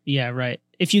 by the way. yeah, right.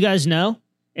 If you guys know,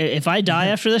 if I die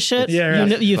after this shit, Yeah,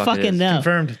 right. you Fuck it fucking is. know.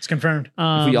 Confirmed. It's confirmed.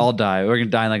 If we all die, we're gonna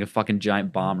die in like a fucking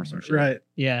giant bomb or some shit. Right.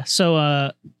 Yeah.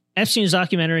 So Epstein's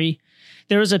documentary,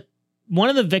 there was one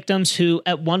of the victims who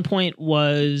at one point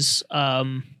was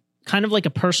kind of like a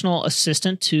personal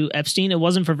assistant to Epstein. It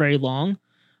wasn't for very long,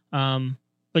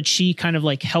 but she kind of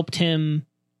like helped him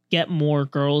get more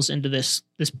girls into this.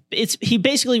 He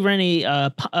basically ran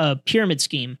a pyramid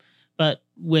scheme, but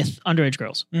with underage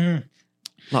girls. Mhm.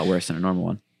 A lot worse than a normal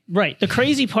one. Right. The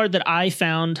crazy part that I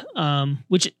found,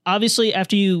 which obviously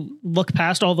after you look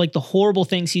past all of like the horrible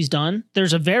things he's done,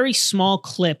 there's a very small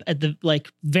clip at the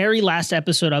like very last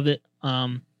episode of it.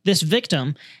 This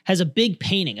victim has a big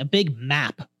painting, a big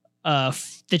map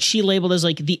that she labeled as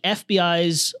like the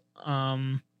FBI's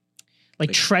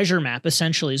like treasure map,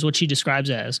 essentially is what she describes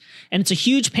it as. And it's a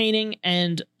huge painting,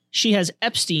 and she has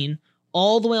Epstein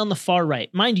all the way on the far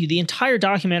right. Mind you, the entire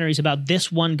documentary is about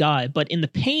this one guy, but in the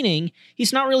painting,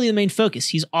 he's not really the main focus.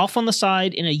 He's off on the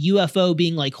side in a UFO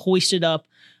being like hoisted up,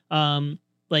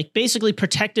 like basically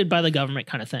protected by the government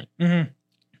kind of thing. Mhm.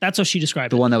 That's how she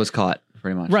described The it. one that was caught,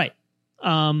 pretty much. Right.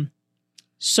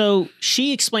 So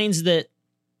she explains that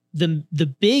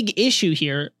the big issue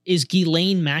here is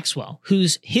Gislaine Maxwell,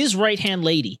 who's his right-hand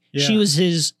lady. Yeah. She was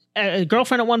his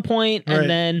girlfriend at one point, and Right.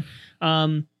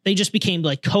 then they just became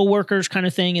like co-workers kind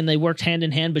of thing, and they worked hand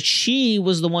in hand. But she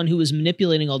was the one who was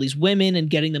manipulating all these women and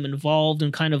getting them involved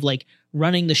and kind of like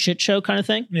running the shit show kind of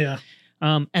thing. Yeah.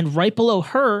 And right below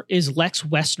her is Lex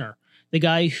Wessner, the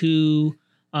guy who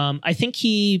I think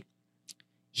he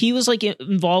was like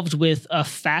involved with a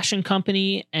fashion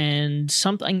company and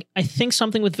something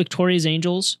with Victoria's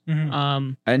Angels.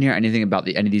 Mhm. I didn't hear anything about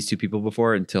any of these two people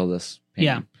before until this painting.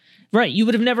 Yeah. Right. You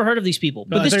would have never heard of these people.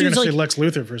 No, But this I thought you were dude's gonna like say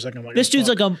Lex Luthor for a second. I'm like, this oh, dude's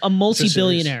fuck. like a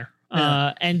multi-billionaire.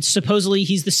 Yeah. And supposedly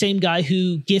he's the same guy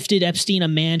who gifted Epstein a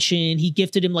mansion. He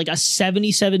gifted him like a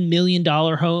 $77 million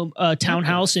home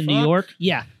townhouse in New fuck? York.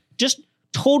 Yeah. Just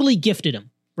totally gifted him.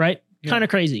 Right. Yeah. Kind of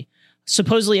crazy.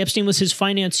 Supposedly Epstein was his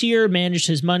financier, managed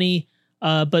his money.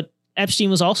 But Epstein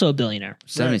was also a billionaire.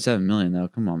 $77 million though.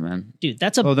 Come on, man. Dude,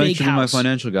 that's a Oh, big thanks for being my house.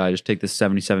 financial guy. Just take this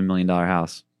 $77 million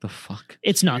house. The fuck?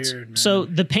 It's nuts. Weird, man. So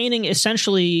the painting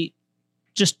essentially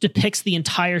just depicts the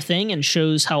entire thing and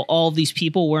shows how all of these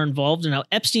people were involved and how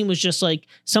Epstein was just like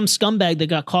some scumbag that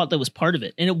got caught that was part of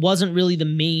it. And it wasn't really the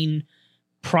main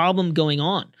problem going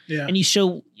on. Yeah. And it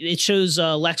shows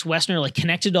Lex Wessner like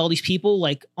connected to all these people.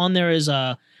 Like on there is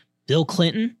Bill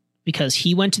Clinton, because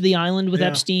he went to the island with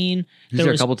Epstein. He's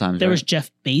there a couple times. There right? was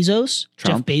Jeff Bezos.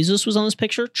 Trump? Jeff Bezos was on this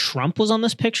picture. Trump was on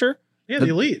this picture. Yeah, the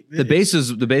elite. The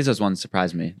Bezos one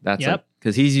surprised me. That's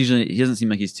because he doesn't seem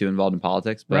like he's too involved in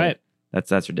politics, but right.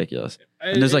 That's ridiculous.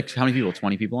 And there's like how many people?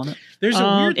 20 people on it? There's a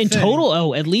weird in thing.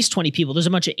 total, at least 20 people. There's a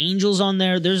bunch of angels on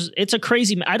there. It's a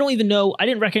crazy. I don't even know. I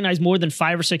didn't recognize more than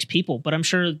 5 or 6 people, but I'm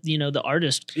sure the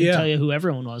artist can tell you who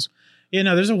everyone was. Yeah,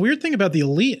 no, there's a weird thing about the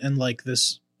elite and like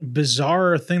this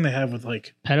bizarre thing they have with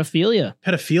like pedophilia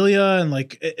and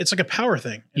like it's like a power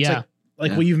thing. It's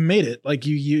like well, you've made it. Like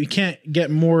you can't get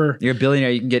more. You're a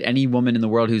billionaire. You can get any woman in the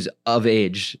world who's of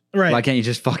age. Right. Why can't you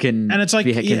just fucking? And it's like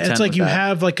it's like you that?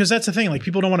 have like because that's the thing. Like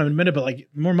people don't want to admit it, but like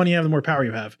the more money you have, the more power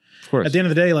you have. Of course. At the end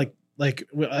of the day, like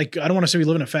I don't want to say we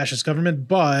live in a fascist government,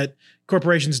 but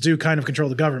corporations do kind of control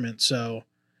the government. So,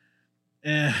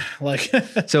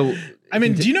 so. I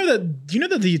mean, do you know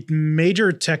that the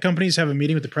major tech companies have a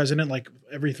meeting with the president like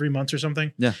every 3 months or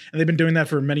something? Yeah. And they've been doing that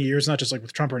for many years, not just like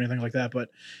with Trump or anything like that, but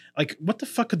like what the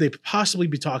fuck could they possibly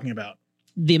be talking about?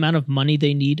 The amount of money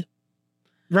they need.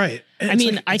 Right. I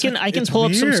mean, I can pull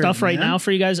up some stuff right now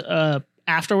for you guys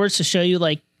afterwards to show you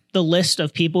like the list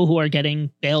of people who are getting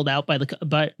bailed out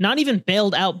but not even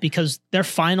bailed out because they're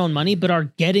fine on money, but are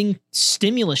getting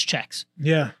stimulus checks.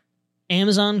 Yeah.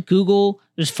 Amazon, Google,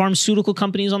 there's pharmaceutical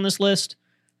companies on this list.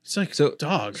 It's like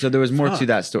dog. So there was more to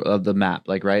that story of the map,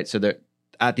 like, right? So they're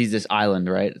at this island,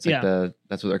 right? It's like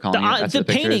that's what they're calling it. That's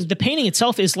the painting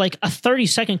itself is like a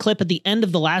 30-second clip at the end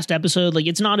of the last episode. Like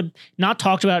it's not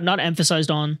talked about, not emphasized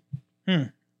on.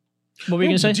 What were you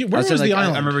going to say? Where was the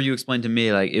island? I remember you explained to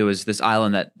me like it was this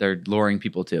island that they're luring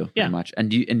people to pretty much.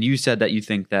 And you said that you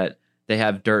think that they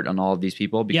have dirt on all of these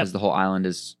people because the whole island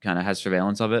is kind of has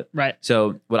surveillance of it. Right.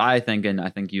 So what I think, and I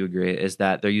think you agree, is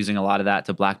that they're using a lot of that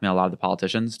to blackmail a lot of the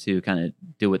politicians to kind of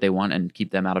do what they want and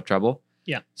keep them out of trouble.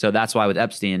 Yeah. So that's why with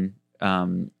Epstein,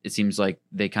 it seems like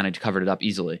they kind of covered it up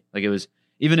easily. Like it was,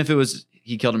 even if it was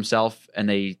he killed himself and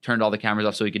they turned all the cameras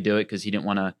off so he could do it because he didn't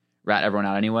want to rat everyone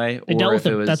out anyway. They dealt with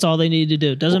it. That's all they needed to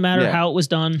do. Doesn't matter how it was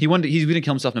done. He's going to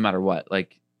kill himself no matter what.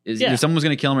 Like, either someone was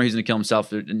going to kill him or he's going to kill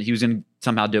himself, and he was going to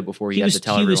somehow do it before he had to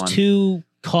tell everyone. He was too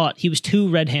caught. He was too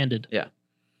red-handed. Yeah.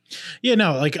 Yeah,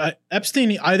 no, like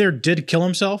Epstein either did kill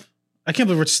himself. I can't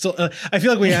believe we're still. I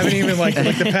feel like we haven't even like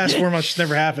the past 4 months. It's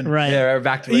never happened. Right. Yeah, we're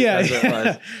back to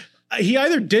it. He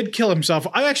either did kill himself.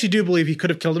 I actually do believe he could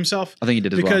have killed himself. I think he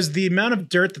did as well. Because the amount of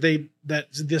dirt that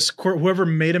this court, whoever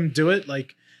made him do it,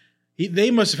 like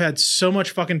they must have had so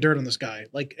much fucking dirt on this guy.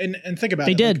 Like, and think about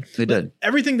it. They did.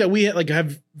 Everything that we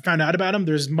have found out about him,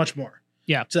 there's much more.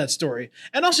 Yeah. To that story.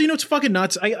 And also, it's fucking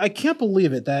nuts. I can't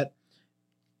believe it that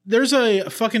there's a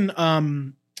fucking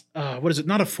what is it?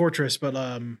 Not a fortress, but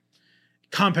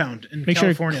compound in Make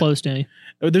California. Sure you're close, Danny.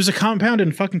 There's a compound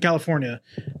in fucking California.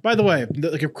 By the way,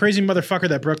 like a crazy motherfucker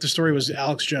that broke the story was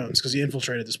Alex Jones because he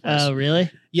infiltrated this place. Oh, really?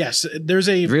 Yes. There's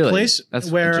a place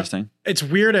where it's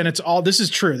weird and it's all, this is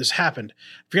true. This happened.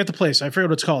 I forget the place. I forget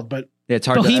what it's called, but it's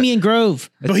hard. Bohemian Grove.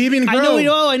 Bohemian Grove.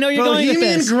 I know you're going with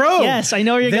this. Bohemian Grove. Yes, I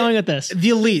know where you're going with this. The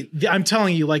elite. I'm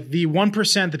telling you, like the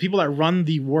 1%, the people that run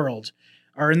the world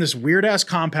are in this weird ass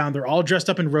compound. They're all dressed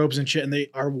up in robes and shit, and they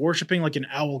are worshiping like an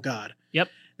owl god. Yep.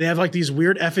 They have like these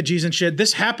weird effigies and shit.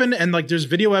 This happened, and like there's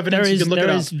video evidence. You can look it up.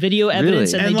 There is video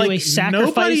evidence, and they do a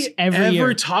sacrifice every year. Nobody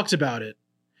ever talked about it.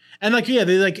 And like, yeah,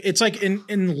 they like it's like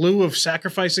in lieu of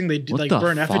sacrificing, they like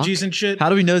burn effigies and shit. How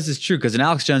do we know this is true? Because an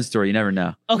Alex Jones story, you never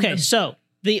know. Okay, so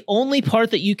the only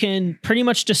part that you can pretty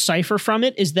much decipher from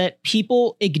it is that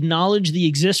people acknowledge the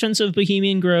existence of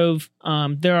Bohemian Grove.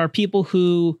 There are people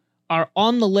who are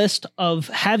on the list of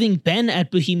having been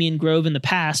at Bohemian Grove in the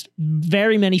past.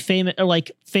 Very many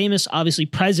famous, obviously,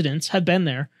 presidents have been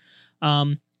there.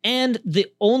 And the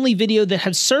only video that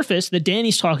has surfaced that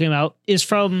Danny's talking about is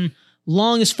from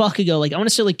long as fuck ago. Like, I want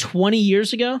to say like 20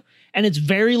 years ago. And it's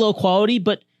very low quality,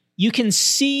 but you can't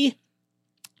see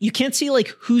like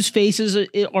whose faces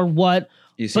or what,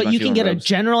 but you can get a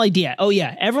general idea. Oh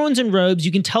yeah. Everyone's in robes.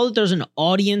 You can tell that there's an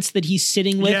audience that he's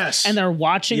sitting with and they're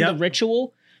watching the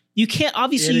ritual. You can't,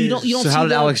 obviously you don't So how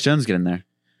did Alex Jones get in there?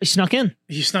 He snuck in.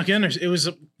 It was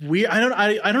weird.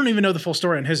 I don't even know the full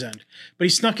story on his end, but he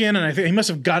snuck in, and I think he must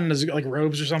have gotten his like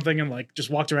robes or something and like just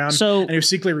walked around. And he was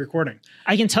secretly recording.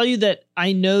 I can tell you that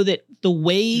I know that the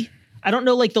way, I don't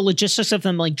know like the logistics of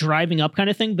them like driving up kind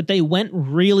of thing, but they went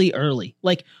really early,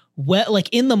 like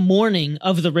in the morning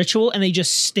of the ritual, and they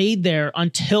just stayed there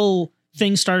until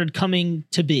things started coming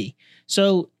to be.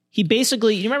 So he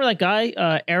basically, you remember that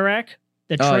guy Eric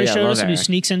that Troy showed us, who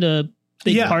sneaks into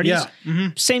big parties. Yeah. Mm-hmm.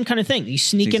 Same kind of thing. You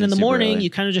sneak in Season's the super morning, early. you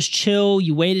kind of just chill,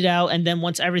 you wait it out, and then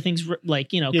once everything's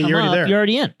like, Yeah, come you're already up, there. you're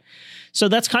already in. So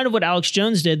that's kind of what Alex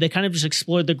Jones did. They kind of just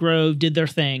explored the Grove, did their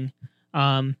thing.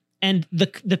 And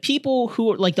the people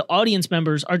who are like the audience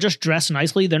members are just dressed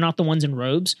nicely. They're not the ones in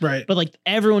robes. Right. But like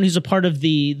everyone who's a part of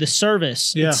the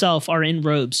service Yeah. itself are in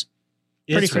robes.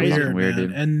 Pretty It's crazy. Weird, man.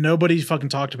 dude. And nobody fucking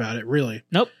talked about it, really.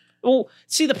 Nope. Well,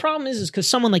 see, the problem is because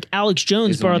someone like Alex Jones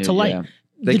He's the brought one it to who- light. yeah.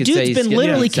 They The could say dude's he's been getting-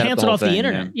 literally set up the canceled whole off the thing,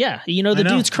 internet. yeah. Yeah. The I know,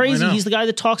 dude's crazy. I know. He's the guy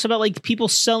that talks about like people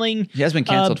selling He has been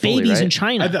canceled fully, babies right? in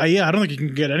China. I don't think you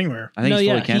can get anywhere. I think No, he's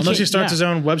yeah, fully he canceled. Unless he can't- starts yeah. his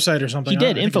own website or something. He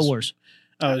did, I think it's- InfoWars.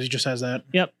 Oh, he just has that.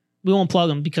 Yep. We won't plug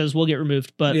him because we'll get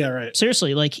removed. But Yeah, right.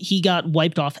 seriously, like he got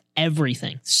wiped off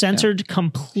everything, censored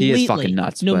completely. He is fucking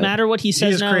nuts, No but- matter what he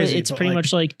says is now, crazy, it's but, pretty like-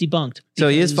 much like debunked. So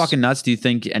he is because- fucking nuts. Do you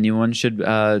think anyone should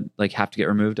like have to get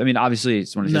removed? I mean, obviously,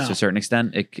 it's when it gets No. to a certain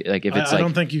extent. Like if it's I like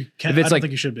don't think you can. if I it's don't like-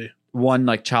 think you should be. one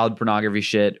like child pornography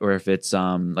shit, or if it's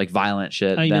like violent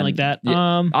shit. Oh, you mean then- like that?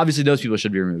 Yeah, obviously, those people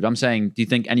should be removed. I'm saying, do you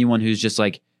think anyone who's just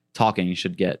like talking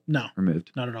should get No, removed?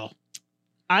 not at all.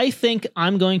 I think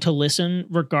I'm going to listen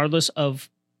regardless of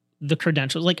the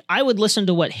credentials. Like I would listen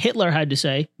to what Hitler had to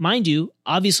say. Mind you,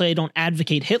 obviously I don't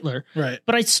advocate Hitler, Right,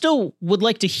 but I still would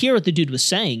like to hear what the dude was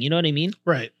saying. You know what I mean?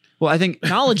 right. Well, I think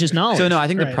Knowledge is knowledge. so. No, I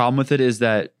think the Right. problem with it is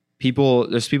that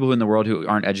there's people in the world who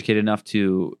aren't educated enough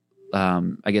to,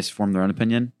 I guess, form their own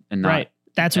opinion and not. Right.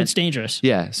 That's what's dangerous.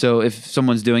 Yeah. So if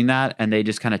someone's doing that and they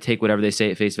just kind of take whatever they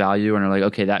say at face value and are like,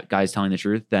 okay, that guy's telling the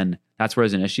truth, then that's where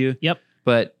there's an issue. Yep.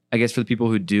 But I guess for the people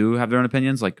who do have their own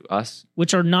opinions, like us,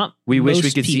 Which are not. we wish we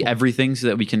most could see people. everything so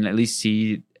that we can at least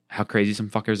see how crazy some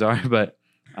fuckers are. But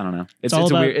I don't know. It's all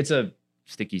about- it's a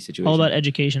sticky situation. All about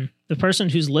education. The person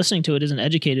who's listening to it isn't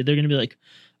educated. They're going to be like,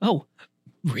 "Oh,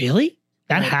 really?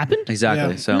 That Right. happened?"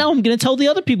 Exactly. Yeah. So Now I'm going to tell the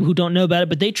other people who don't know about it,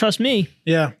 but they trust me,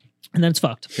 Yeah, and then it's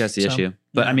fucked. that's the So, issue.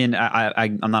 But yeah. I mean,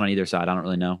 I'm not on either side. I don't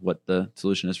really know what the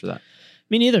solution is for that.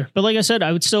 Me neither. But like I said,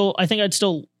 I think I'd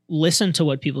still listen to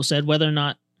what people said, whether or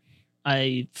not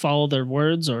I follow their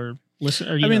words or listen,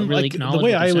 or I mean, really like acknowledge the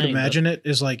way what they're I would saying, but- imagine it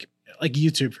is like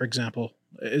YouTube, for example,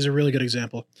 is a really good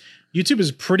example. YouTube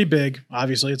is pretty big.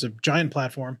 Obviously, it's a giant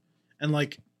platform, and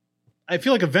like I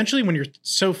feel like eventually, when you're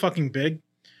so fucking big,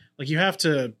 like you have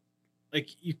to,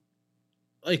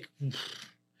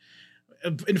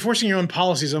 enforcing your own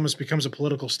policies almost becomes a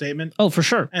political statement. Oh, for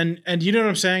sure. And you know what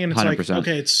I'm saying? And it's 100%. like,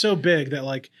 okay, it's so big that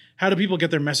like, how do people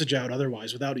get their message out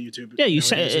otherwise without a YouTube? Yeah, you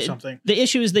nowadays say or something. The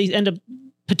issue is they end up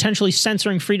potentially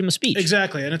censoring freedom of speech,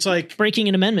 Exactly, and it's like, breaking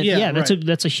an amendment. Yeah, Yeah,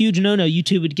 that's a huge no-no.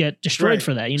 YouTube would get destroyed right.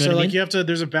 for that. You know so what I like mean? you have to.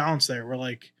 There's a balance there where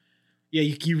like, yeah,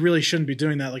 you really shouldn't be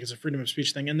doing that. Like it's a freedom of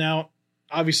speech thing, and now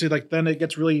obviously like then it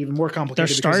gets really even more complicated. They're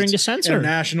because starting it's to censor.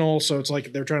 international, so it's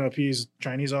like they're trying to appease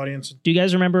Chinese audience. Do you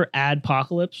guys remember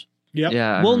Adpocalypse? Yep.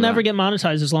 Yeah. I We'll remember never that. get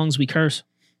monetized as long as we curse.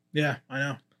 Yeah, I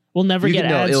know. We'll never You get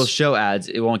can, no, ads. it'll show ads.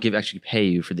 It won't actually pay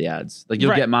you for the ads. Like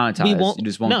you'll Right. get monetized. We won't. You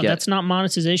just won't no, get. that's not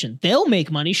monetization. They'll make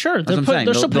money. Sure, That's what I'm saying.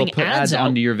 they're still They'll putting put ads out,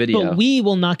 onto your video. but we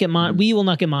will not get we will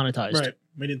not get monetized. Right.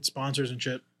 We need sponsors and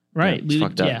shit. Right. Yeah, we it's would,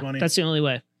 fucked up. yeah, Money. that's the only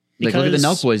way. Like look at the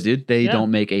Because- Nelk Boys, dude. They Yeah.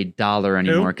 don't make $1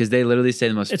 anymore because they literally say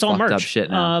the most It's all fucked merch. up shit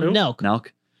now. Who? Nelk. Nelk.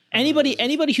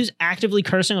 Anybody who's actively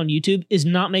cursing on YouTube is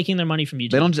not making their money from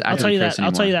YouTube. They don't just I'll tell actively you curse that.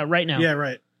 I'll tell you anymore. that right now. Yeah,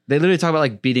 right. They literally talk about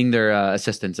like beating their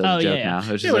assistants as Oh, a joke yeah. now. It's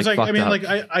just Yeah, it's like fucked I mean, up. like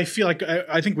I feel like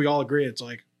I think we all agree. It's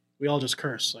like we all just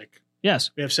curse. Like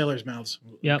Yes. we have sailors' mouths.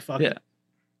 Yep. Like, fuck Yeah. it.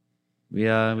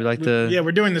 we like to. Yeah,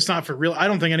 we're doing this not for real. I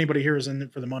don't think anybody here is in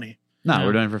it for the money. No, No.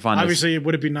 we're doing it for fun. Obviously,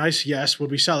 would it be nice? Yes.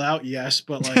 Would we sell out? Yes.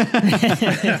 But like,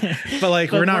 But but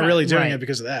like, we're not we're really not- doing right. it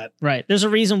because of that. Right. There's a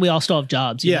reason we all still have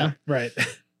jobs. You Yeah. know? Right.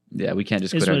 yeah, we can't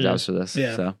just Is quit our what it jobs is. for this.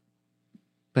 Yeah. So,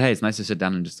 but hey, it's nice to sit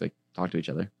down and just like talk to each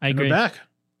other. I And agree. we're back.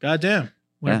 God damn.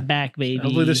 We're Yeah. back, baby.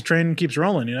 Hopefully this train keeps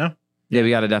rolling. You know, Yeah, we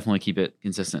got to definitely keep it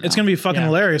consistent. it's now. gonna be fucking Yeah.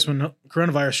 hilarious when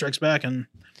coronavirus strikes back and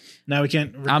now we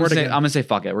can't record I'm again. gonna say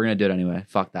fuck it. We're gonna do it anyway.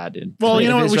 Fuck that, dude. Well, If you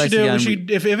know it what we should strikes do? again, We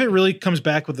should, if it really comes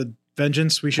back with a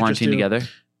vengeance, we should just quarantine do together.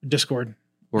 Discord.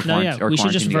 Or No, yeah. We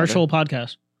should just quarantine together. virtual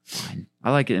podcast. Fine.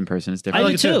 I like it in person. It's I different.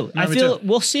 like do it too. too. No, I me feel too.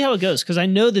 we'll see how it goes because I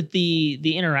know that the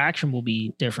interaction will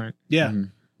be different. Yeah.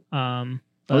 Mhm.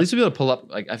 But At least we'll be able to pull up.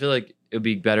 Like I feel like it would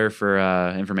be better for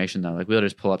information though. Like we'll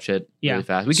just pull up shit Yeah. really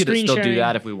fast. We could Screen still do sharing.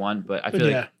 that if we want, but I feel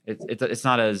Yeah. like it's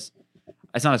not as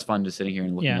fun just sitting here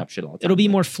and looking Yeah. up shit all the time. it'll be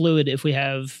more fluid if we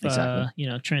have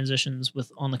Exactly. transitions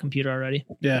with on the computer already.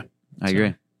 Yeah. I agree.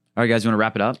 All right, guys, you want to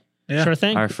wrap it up? Yeah. Sure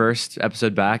thing. Our first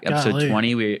episode back, episode Golly.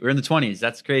 20. We're in the 20s.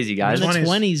 That's crazy, We're in guys. the 20s.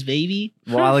 20s, baby.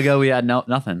 A while ago, we had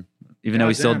nothing. Even though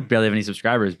we still Goddamn. barely have any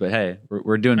subscribers, but hey,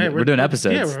 we're doing Hey,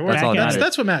 episodes. Yeah, That's all that back at matters. it.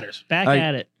 that's what matters. Back All right.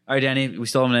 at it. All right, Danny, we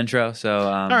still have an intro. So,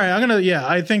 all right,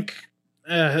 I think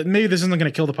maybe this isn't going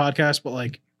to kill the podcast, but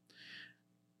like,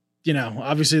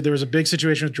 obviously there was a big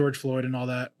situation with George Floyd and all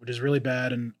that, which is really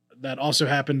bad. And that also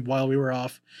happened while we were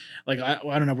off. Like, I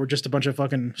don't know. We're just a bunch of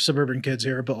fucking suburban kids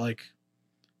here, but like,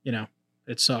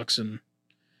 it sucks. And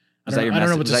I don't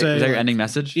know what to say. Was that your ending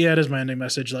message? Yeah, it is my ending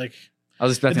message. Like, I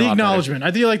was expecting the acknowledgement.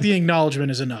 I feel like the acknowledgement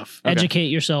is enough. Okay. Educate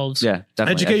yourselves. Yeah,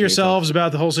 definitely. Educate yourselves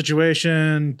about the whole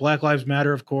situation. Black Lives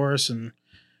Matter, of course, and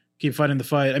keep fighting the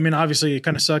fight. I mean, obviously, it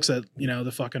kind of sucks that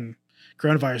the fucking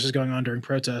coronavirus is going on during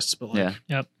protests, but like, Yeah.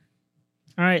 Yep.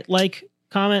 All right, like,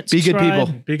 comment, Be good subscribe.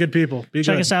 people. Be good people.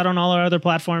 Check us out on all our other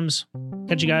platforms.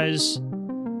 Catch you guys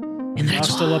in the next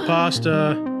Hasta one. la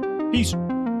pasta. Peace.